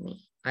happened with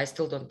me. I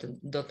still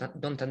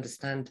don't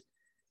understand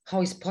how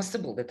it's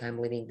possible that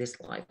I'm living this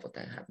life, what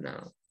I have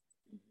now.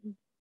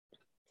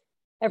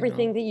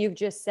 Everything, you know, that you've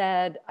just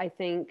said, I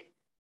think,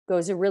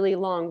 goes a really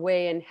long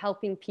way in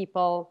helping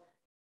people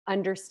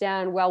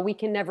understand, well, we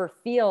can never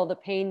feel the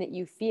pain that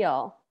you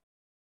feel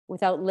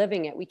without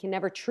living it. We can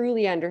never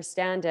truly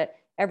understand it.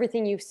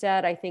 Everything you've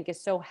said, I think, is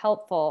so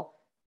helpful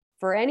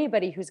for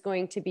anybody who's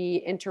going to be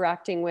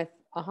interacting with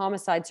a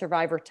homicide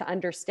survivor to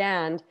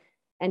understand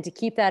and to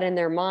keep that in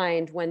their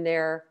mind when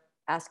they're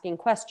asking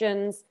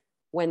questions,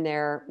 when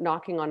they're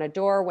knocking on a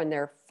door, when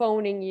they're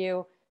phoning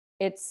you.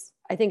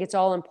 I think it's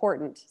all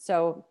important.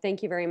 So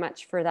thank you very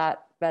much for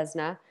that,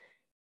 Vesna.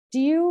 Do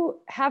you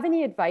have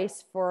any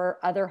advice for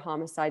other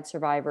homicide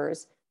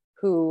survivors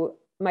who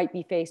might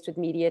be faced with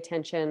media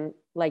attention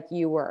like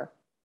you were?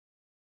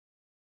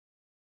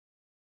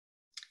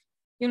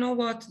 You know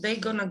what? They're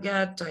gonna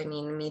get, I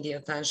mean, media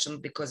attention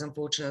because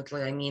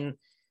unfortunately, I mean,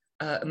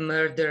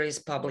 murder is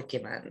public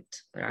event,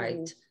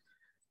 right?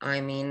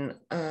 I mean,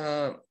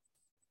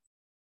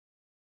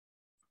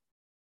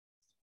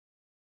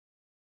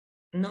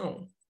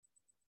 no,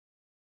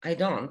 I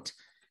don't.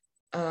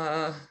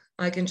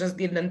 I can just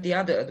give them the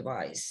other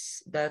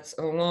advice. That's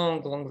a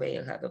long, long way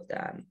ahead of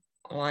them.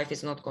 Life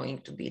is not going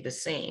to be the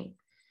same.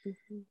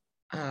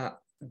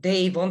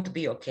 They won't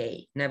be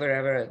okay, never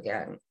ever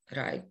again,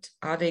 right?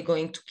 Are they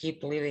going to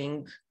keep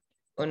living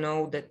or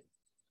know that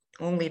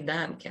only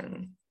them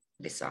can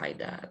decide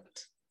that?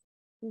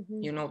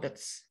 You know,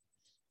 that's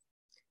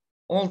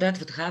all that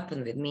would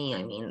happen with me.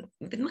 I mean,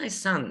 with my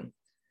son,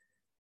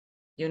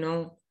 you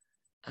know,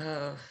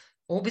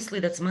 obviously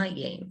that's my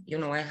game. You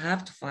know, I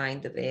have to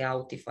find a way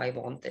out if I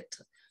want it,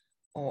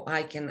 or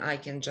I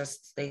can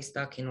just stay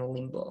stuck in a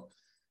limbo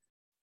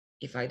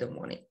if I don't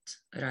want it,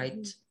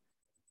 right?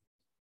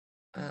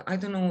 I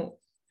don't know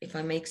if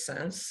I make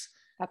sense.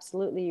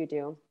 Absolutely, you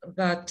do.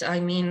 But I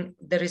mean,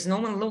 there is no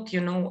one. Look,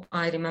 you know,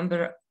 I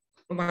remember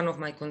one of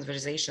my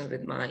conversations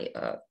with my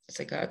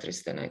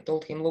psychiatrist, and I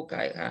told him, look,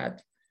 I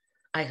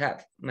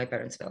have, my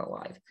parents were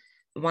alive.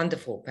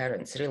 Wonderful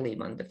parents, really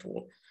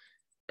wonderful.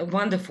 A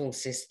wonderful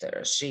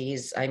sister.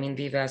 I mean,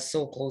 we were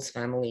so close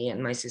family,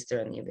 and my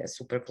sister and me were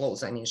super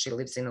close. I mean, she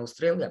lives in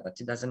Australia, but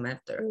it doesn't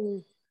matter.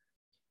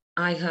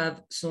 I have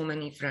so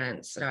many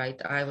friends, right?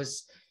 I was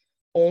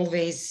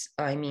always,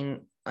 I mean,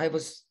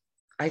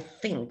 I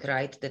think,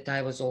 right, that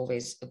I was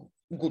always a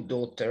good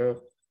daughter,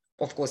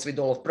 of course, with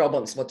all of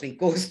problems, what we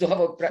cause to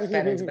our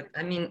parents, but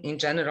I mean, in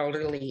general,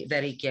 really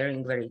very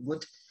caring, very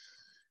good,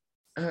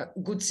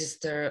 good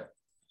sister.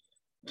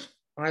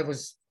 I was,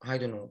 I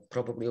don't know,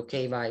 probably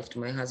okay wife to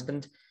my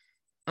husband.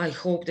 I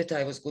hope that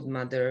I was good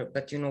mother,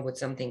 but you know, when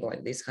something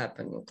like this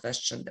happened, you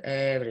questioned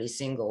every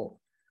single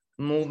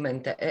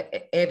movement,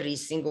 every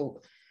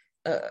single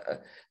uh,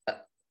 uh,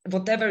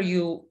 whatever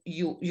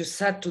you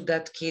said to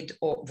that kid,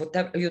 or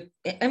whatever you.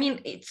 I mean,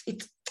 it's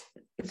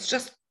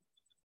just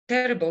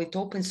terrible. It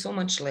opens so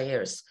much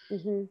layers.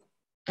 Mm-hmm.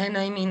 And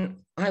I mean,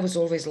 I was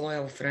always a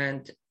loyal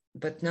friend,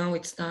 but now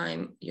it's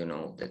time, you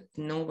know, that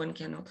no one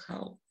cannot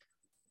help.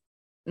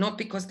 Not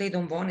because they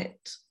don't want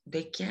it,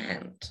 they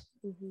can't.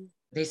 Mm-hmm.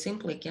 They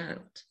simply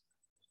can't,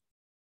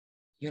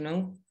 you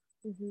know?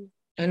 Mm-hmm.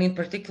 And in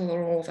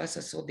particular, all of us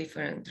are so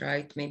different,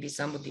 right? Maybe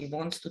somebody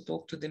wants to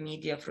talk to the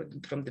media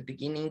from the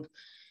beginning,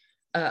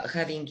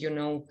 having, you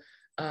know,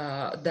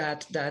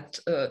 that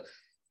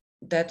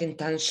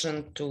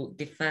intention to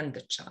defend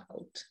the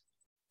child.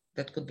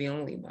 That could be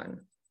only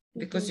one,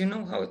 because Mm-hmm. you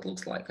know how it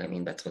looks like. I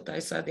mean, that's what I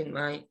said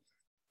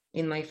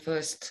in my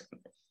first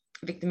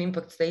victim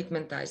impact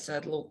statement. I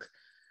said, look,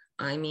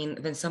 I mean,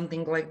 when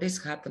something like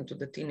this happened to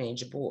the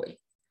teenage boy,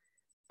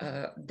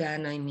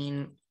 then I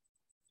mean,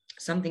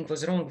 something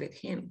was wrong with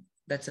him.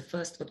 That's the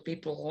first what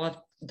people love.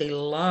 They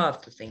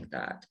love to think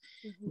that.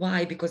 Mm-hmm.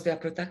 Why? Because they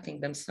are protecting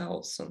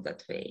themselves on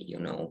that way, you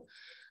know.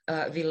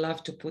 We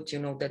love to put, you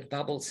know, that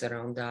bubbles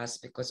around us,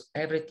 because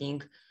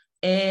everything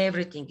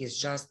is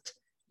just,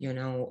 you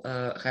know,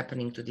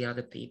 happening to the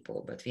other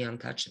people, but we are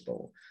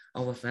untouchable.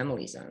 Our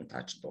families are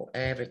untouchable,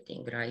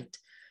 everything, right?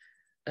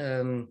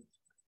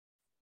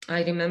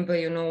 I remember,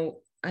 you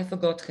know, I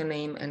forgot her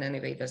name, and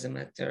anyway, it doesn't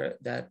matter,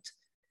 that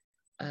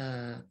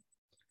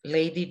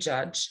lady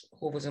judge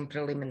who was on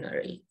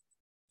preliminary,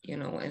 you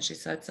know, and she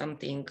said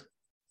something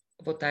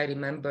what I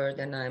remembered,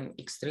 and I'm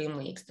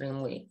extremely,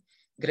 extremely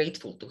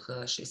grateful to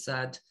her. She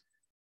said,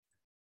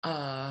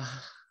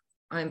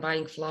 I'm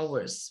buying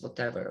flowers,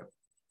 whatever,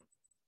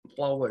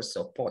 flowers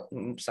or pot,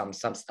 some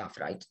stuff,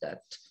 right?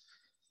 That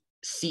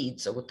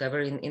seeds or whatever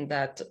in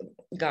that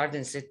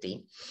garden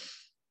city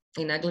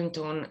in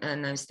Eglinton,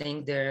 and I'm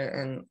staying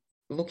there and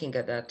looking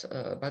at that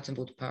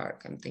Buttonwood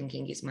Park. I'm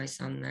thinking, is my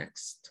son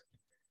next?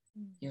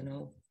 You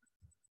know,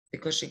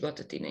 because she got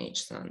a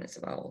teenage son as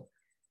well.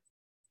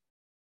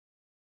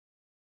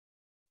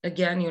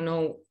 Again, you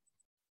know,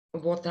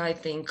 what I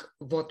think,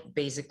 what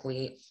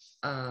basically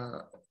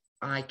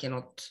I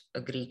cannot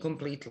agree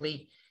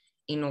completely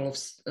in all of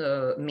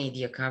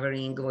media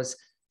covering was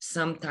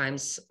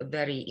sometimes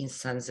very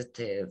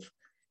insensitive,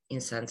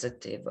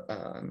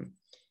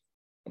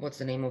 what's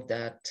the name of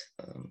that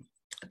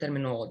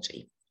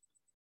terminology?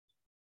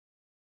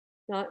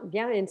 Not,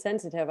 yeah,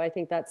 insensitive. I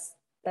think that's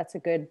a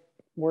good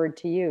word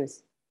to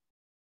use.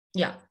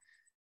 Yeah.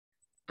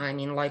 I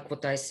mean, like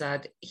what I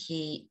said,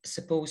 he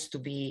supposed to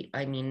be,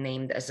 I mean,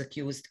 named as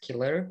accused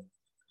killer,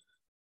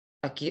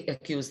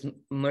 accused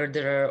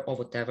murderer or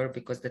whatever,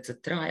 because that's a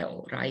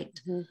trial, right?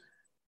 Mm-hmm.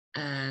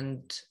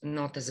 And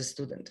not as a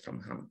student from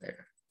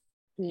Humber,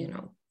 you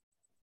know.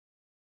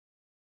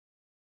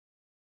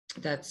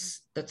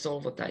 That's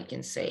all what I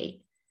can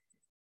say.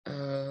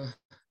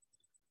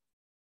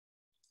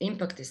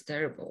 Impact is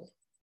terrible,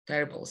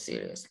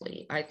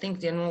 seriously. I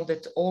think, you know,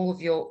 that all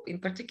of your, in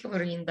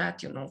particular in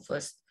that, you know,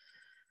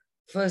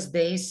 first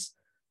days,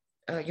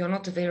 you're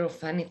not aware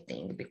of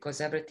anything because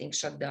everything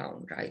shut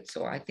down, right?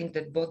 So I think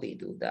that body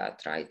do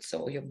that, right?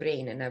 So your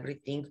brain and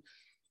everything,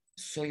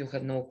 so you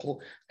have no clue.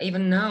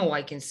 Even now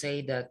I can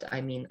say that,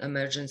 I mean,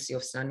 emergency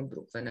of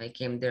Sunnybrook, when I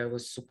came there,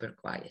 was super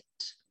quiet.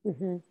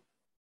 Mm-hmm.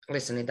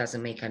 Listen, it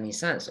doesn't make any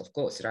sense, of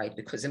course, right?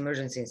 Because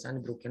emergency in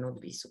Sunnybrook cannot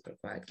be super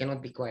quiet,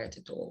 cannot be quiet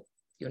at all,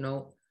 you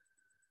know?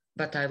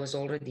 But I was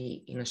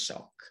already in a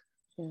shock.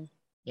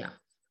 Yeah,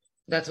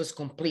 that was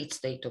complete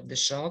state of the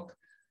shock.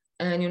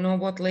 And you know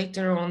what,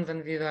 later on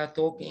when we were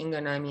talking,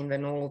 and I mean,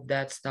 when all of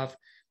that stuff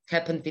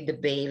happened with the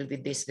bail,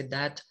 with this, with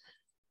that,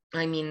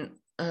 I mean,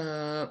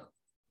 I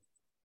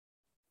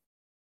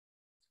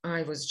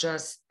was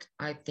just,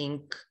 I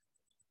think,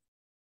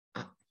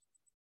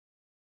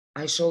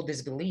 I showed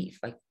disbelief.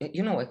 Like,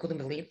 you know, I couldn't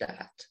believe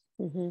that,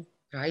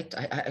 right?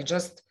 I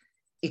just,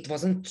 it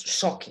wasn't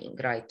shocking,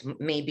 right?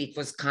 Maybe it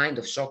was kind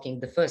of shocking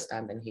the first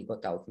time when he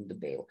got out in the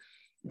bail.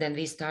 Then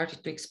we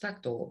started to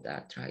expect all of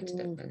that, right?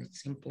 That when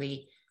it's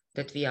simply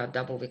that we are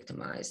double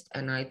victimized.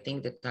 And I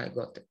think that I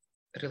got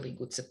really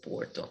good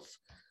support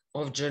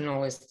of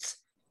journalists,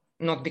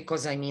 not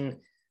because, I mean,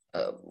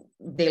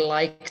 they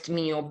liked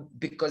me or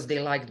because they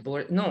liked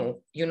Boris.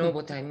 No, you know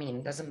what I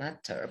mean? Doesn't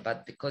matter,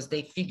 but because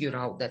they figure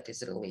out that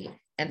is really,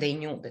 and they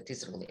knew that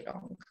is really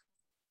wrong.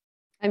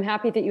 I'm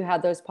happy that you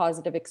had those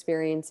positive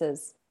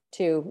experiences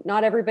too.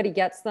 Not everybody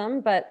gets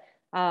them, but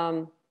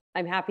I'm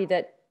happy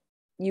that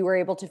you were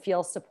able to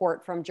feel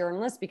support from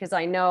journalists, because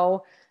I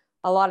know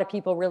a lot of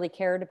people really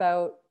cared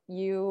about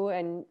you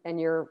and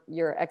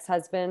your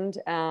ex-husband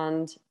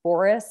and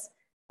Boris.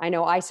 I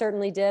know I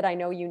certainly did. I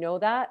know you know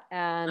that.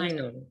 And I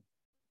know.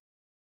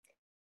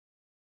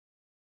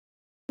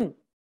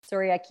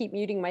 sorry, I keep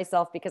muting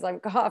myself because I'm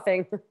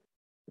coughing.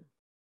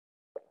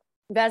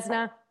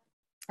 Vesna,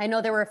 I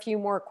know there were a few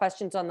more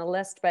questions on the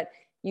list, but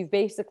you've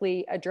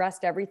basically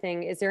addressed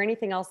everything. Is there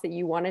anything else that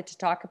you wanted to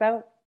talk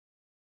about?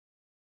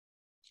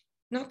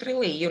 Not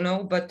really,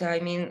 but I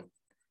mean,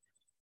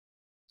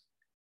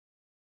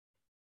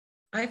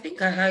 I think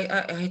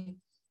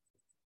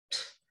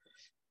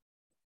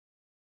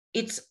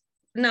it's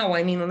now,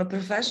 I mean, on a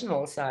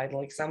professional side,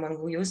 like someone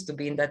who used to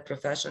be in that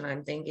profession,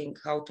 I'm thinking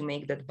how to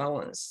make that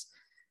balance.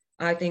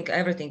 I think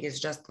everything is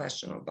just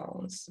question of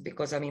balance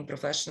because, I mean,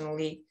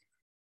 professionally,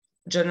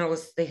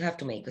 journalists, they have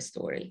to make a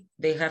story.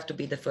 They have to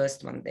be the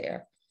first one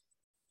there.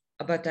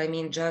 But I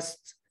mean,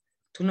 just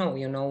to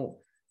know,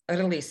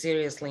 really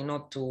seriously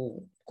not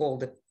to call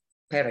the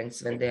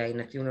parents when they are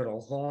in a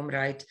funeral home,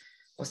 right?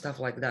 Or stuff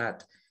like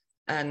that.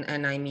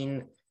 And I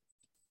mean,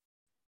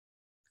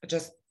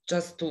 just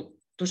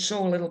to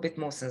show a little bit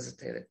more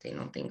sensitivity,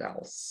 nothing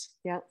else.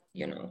 Yeah.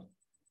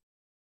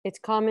 It's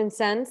common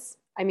sense.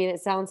 I mean,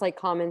 it sounds like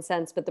common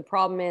sense, but the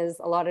problem is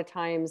a lot of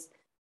times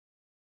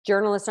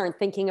journalists aren't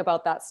thinking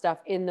about that stuff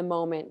in the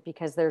moment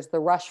because there's the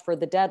rush for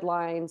the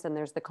deadlines and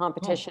there's the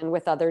competition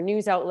with other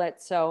news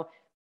outlets. So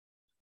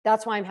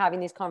that's why I'm having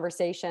these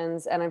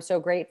conversations. And I'm so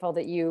grateful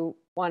that you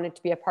wanted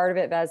to be a part of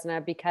it,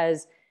 Vesna,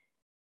 because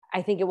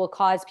I think it will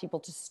cause people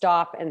to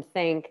stop and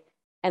think,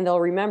 and they'll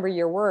remember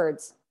your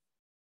words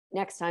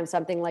next time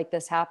something like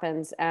this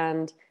happens,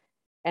 and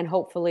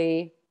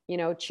hopefully,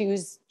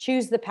 choose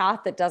the path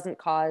that doesn't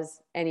cause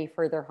any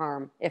further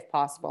harm, if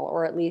possible,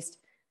 or at least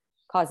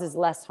causes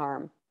less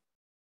harm.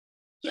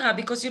 Yeah,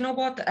 because you know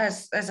what,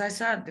 as I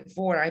said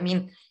before, I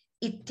mean,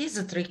 it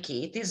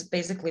is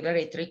basically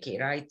very tricky,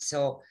 right?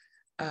 So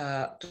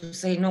to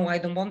say, no, I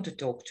don't want to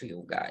talk to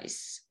you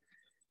guys.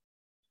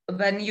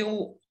 When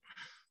you,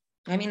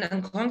 I mean,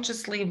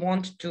 unconsciously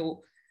want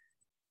to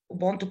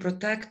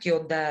protect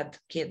your dead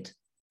kid,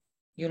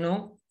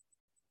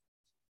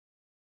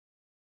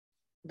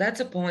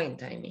 That's a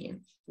point, I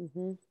mean.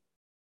 Mm-hmm.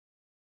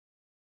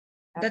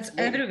 That's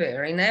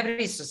everywhere, in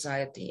every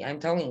society, I'm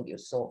telling you.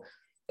 So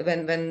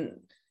when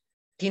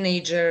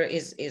teenager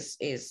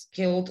is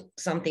killed,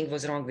 something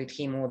was wrong with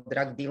him, or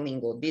drug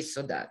dealing, or this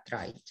or that,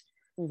 right?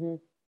 Mm-hmm.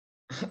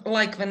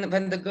 Like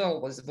when the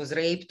girl was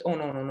raped, oh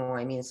no,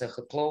 I mean, so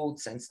her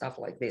clothes and stuff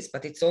like this,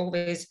 but it's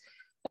always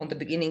on the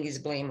beginning is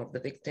blame of the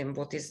victim,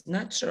 what is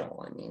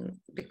natural, I mean,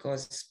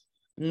 because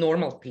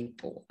normal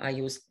people, I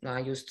used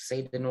to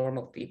say the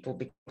normal people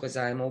because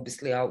I'm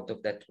obviously out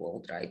of that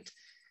world, right?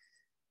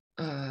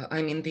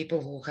 I mean,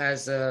 people who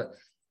has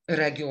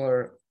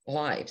regular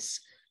lives,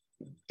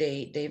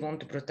 they want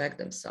to protect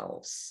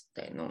themselves.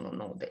 They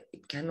no,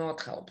 it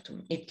cannot help to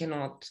me. It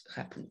cannot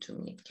happen to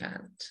me. It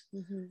can't.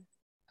 Mm-hmm.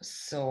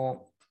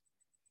 So,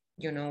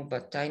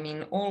 but I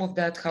mean, all of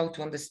that, how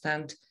to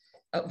understand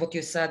what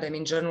you said. I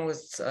mean,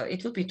 journalists,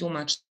 it would be too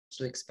much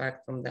to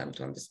expect from them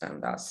to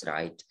understand us,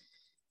 right?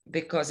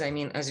 Because I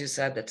mean, as you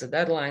said, that's a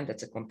deadline,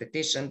 that's a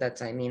competition,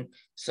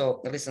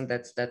 so listen,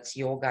 that's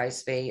your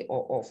guys' way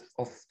of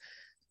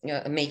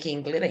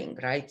making living,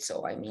 right?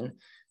 So I mean,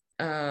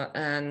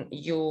 and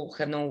you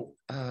have no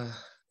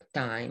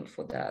time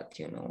for that,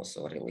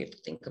 so really to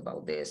think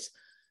about this.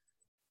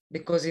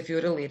 Because if you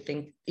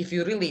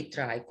really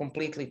try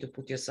completely to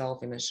put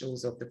yourself in the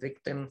shoes of the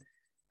victim,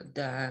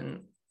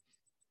 then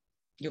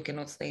you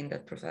cannot stay in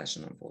that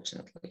profession,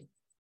 unfortunately.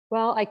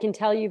 Well, I can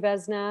tell you,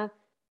 Vesna,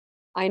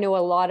 I know a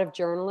lot of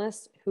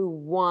journalists who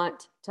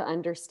want to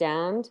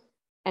understand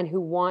and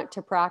who want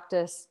to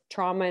practice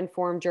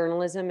trauma-informed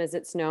journalism as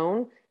it's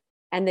known,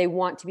 and they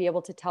want to be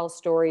able to tell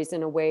stories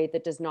in a way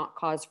that does not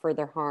cause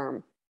further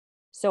harm.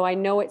 So I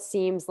know it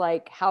seems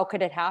like, how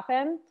could it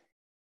happen?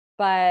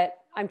 But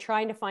I'm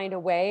trying to find a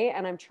way,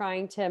 and I'm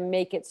trying to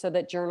make it so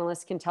that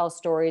journalists can tell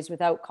stories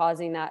without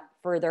causing that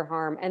further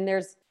harm. And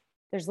there's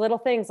little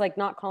things like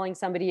not calling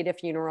somebody at a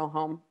funeral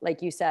home,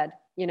 like you said,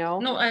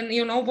 No, and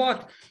you know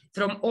what?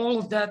 From all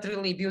of that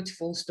really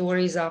beautiful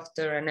stories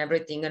after and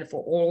everything, and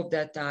for all of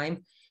that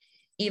time,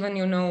 even,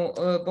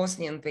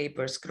 Bosnian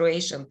papers,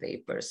 Croatian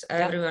papers,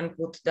 everyone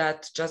put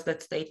just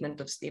that statement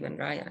of Stephen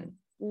Ryan,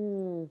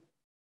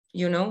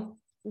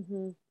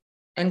 Mm-hmm.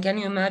 And can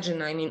you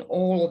imagine, I mean,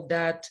 all of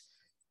that,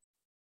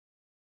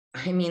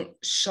 I mean,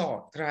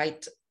 shock,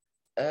 right?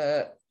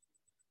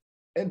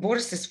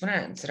 Boris's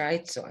friends,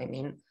 right? So, I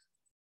mean,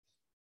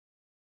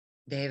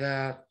 they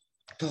were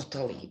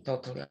totally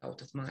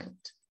out of mind.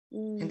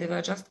 And they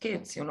were just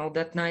kids,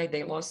 that night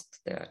they lost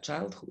their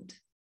childhood.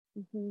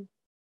 Mm-hmm.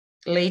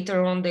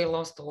 Later on, they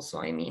lost also,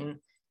 I mean,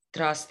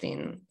 trust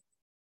in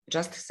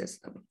justice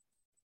system,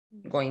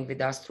 going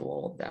with us through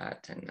all of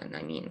that. And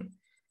I mean,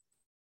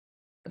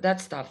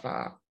 that stuff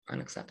are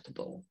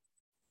unacceptable.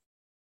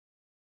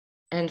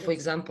 And for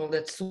example,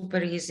 that's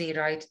super easy,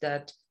 right?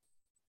 That,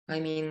 I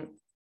mean,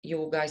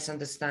 you guys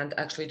understand,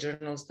 actually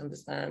journalists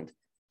understand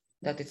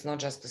that it's not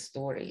just a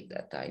story,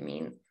 that I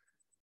mean,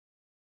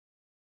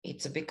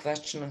 it's a big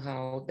question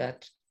how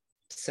that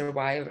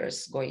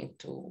survivors going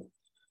to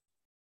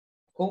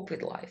cope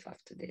with life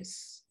after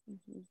this.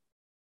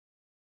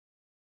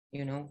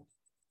 You know.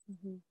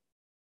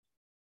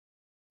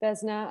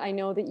 Vesna, I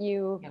know that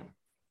you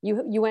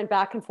went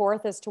back and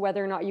forth as to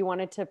whether or not you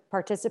wanted to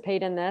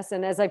participate in this.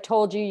 And as I've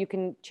told you, you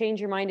can change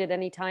your mind at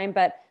any time,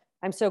 but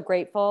I'm so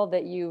grateful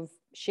that you've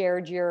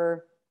shared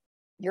your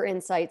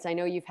insights. I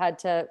know you've had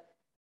to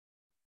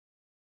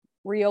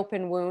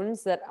reopen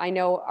wounds that I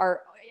know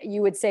are,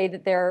 you would say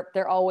that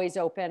they're always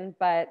open,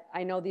 but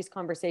I know these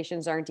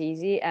conversations aren't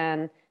easy.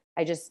 And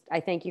I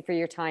thank you for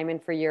your time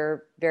and for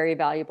your very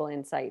valuable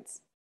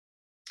insights.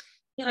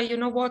 Yeah, you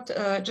know what?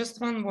 Just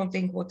one more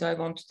thing, what I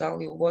want to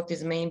tell you, what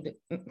is main,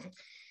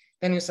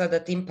 when you said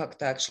that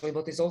impact, actually,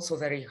 what is also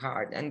very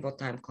hard and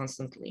what I'm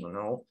constantly, you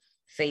know,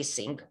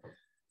 facing,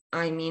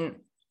 I mean,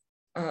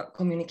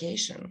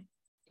 communication,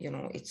 you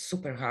know, it's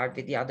super hard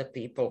with the other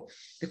people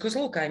because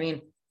look, I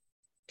mean,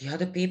 the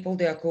other people,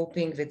 they are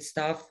coping with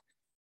stuff,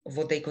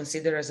 what they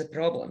consider as a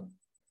problem.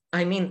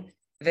 I mean,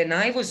 when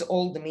I was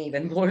old me,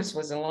 when Boris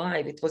was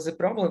alive, it was a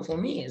problem for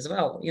me as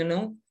well, you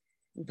know?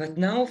 But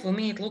now for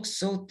me, it looks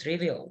so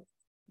trivial.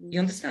 You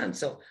understand?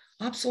 So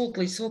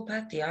absolutely so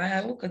petty.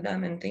 I look at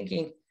them and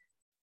thinking,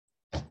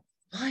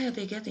 why are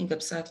they getting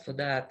upset for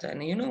that?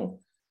 And you know,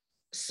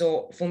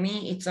 so for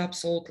me,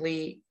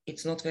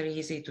 it's not very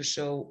easy to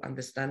show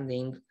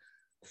understanding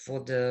for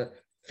the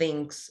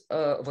things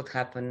what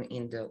happen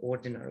in the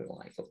ordinary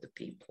life of the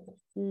people,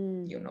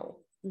 you know.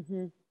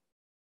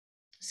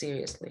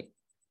 Seriously.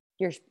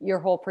 Your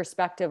whole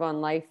perspective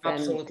on life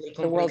Absolutely,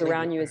 and the world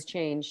around you has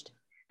changed.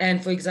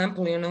 And for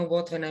example, you know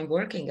what, when I'm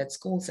working at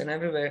schools and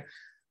everywhere,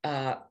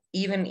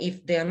 even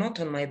if they are not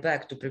on my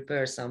back to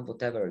prepare some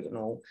whatever, you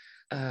know,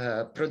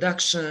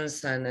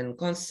 productions and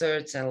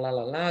concerts and la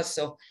la la.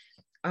 So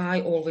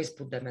I always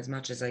put them as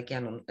much as I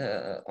can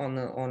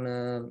on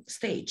a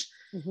stage.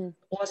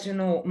 Plus, you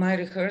know, my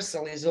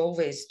rehearsal is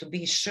always to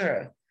be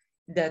sure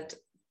that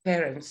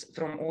parents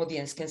from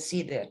audience can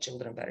see their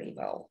children very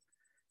well,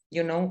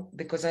 you know,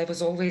 because I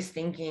was always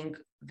thinking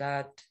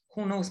that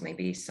who knows,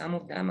 maybe some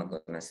of them are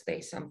going to stay,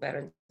 some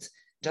parents,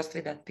 just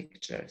with that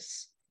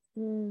pictures.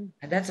 And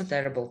that's a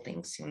terrible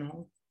thing, you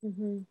know.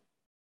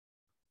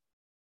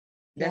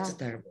 That's a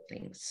terrible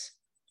thing.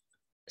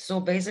 So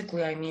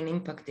basically, I mean,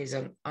 impact is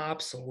on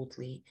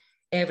absolutely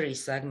every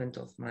segment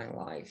of my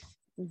life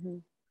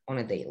on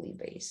a daily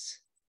basis.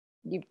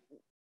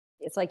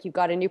 It's like you've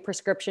got a new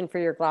prescription for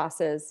your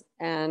glasses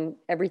and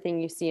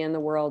everything you see in the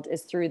world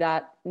is through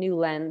that new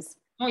lens.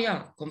 Oh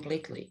yeah,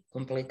 completely.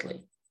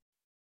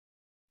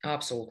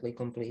 Absolutely,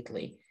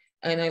 completely.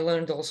 And I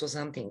learned also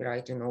something,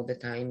 right? You know,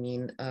 that I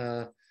mean,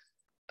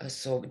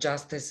 so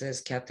justice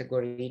is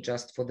category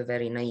just for the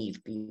very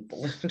naive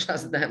people.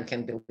 Just them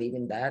can believe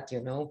in that,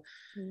 you know.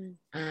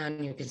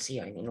 And you can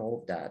see, I mean, all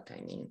of that.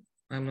 I mean,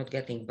 I'm not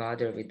getting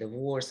bothered with the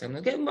wars. I'm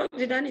not getting bothered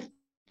with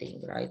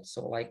anything, right?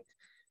 So like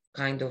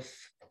kind of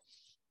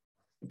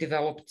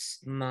developed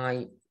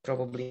my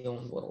probably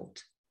own world.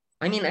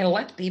 I mean, I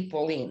let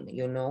people in,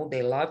 you know,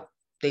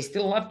 they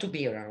still love to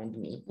be around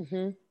me.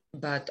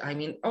 But I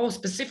mean,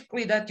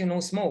 specifically that, you know,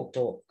 small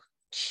talk,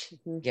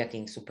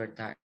 getting super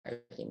tired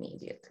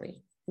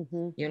immediately.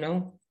 You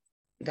know,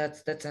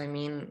 that's, I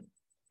mean,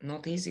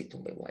 not easy to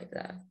live like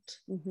that.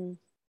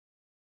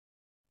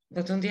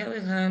 But on the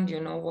other hand, you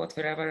know what,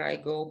 wherever I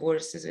go,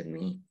 Boris is with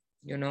me,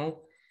 you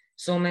know.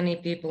 So many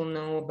people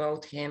know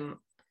about him.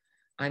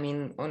 I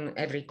mean, on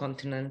every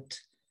continent,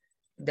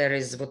 there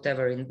is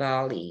whatever in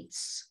Bali,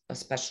 it's a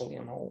special,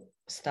 you know,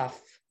 stuff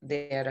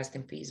there, rest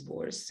in peace,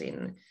 Boris.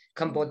 In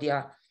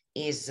Cambodia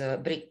is a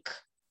brick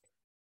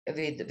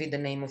with the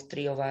name of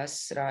three of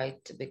us, right?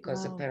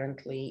 Because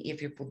apparently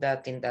if you put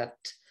that in that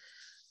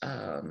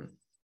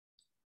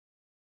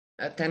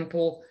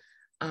temple,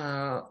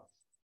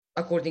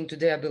 according to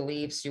their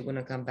beliefs, you're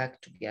gonna come back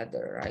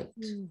together, right?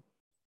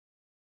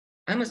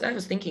 I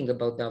was thinking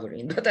about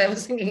Davorin, but I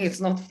was thinking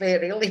it's not fair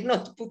really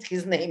not to put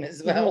his name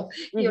as well,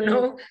 you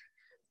know?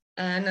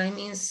 And I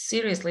mean,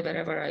 seriously,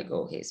 wherever I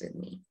go, he's with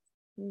me.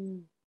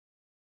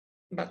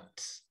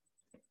 But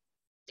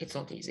it's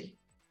not easy.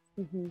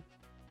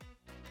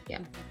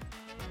 Yeah.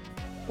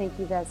 Thank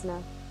you,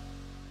 Vesna.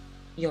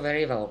 You're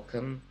very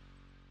welcome.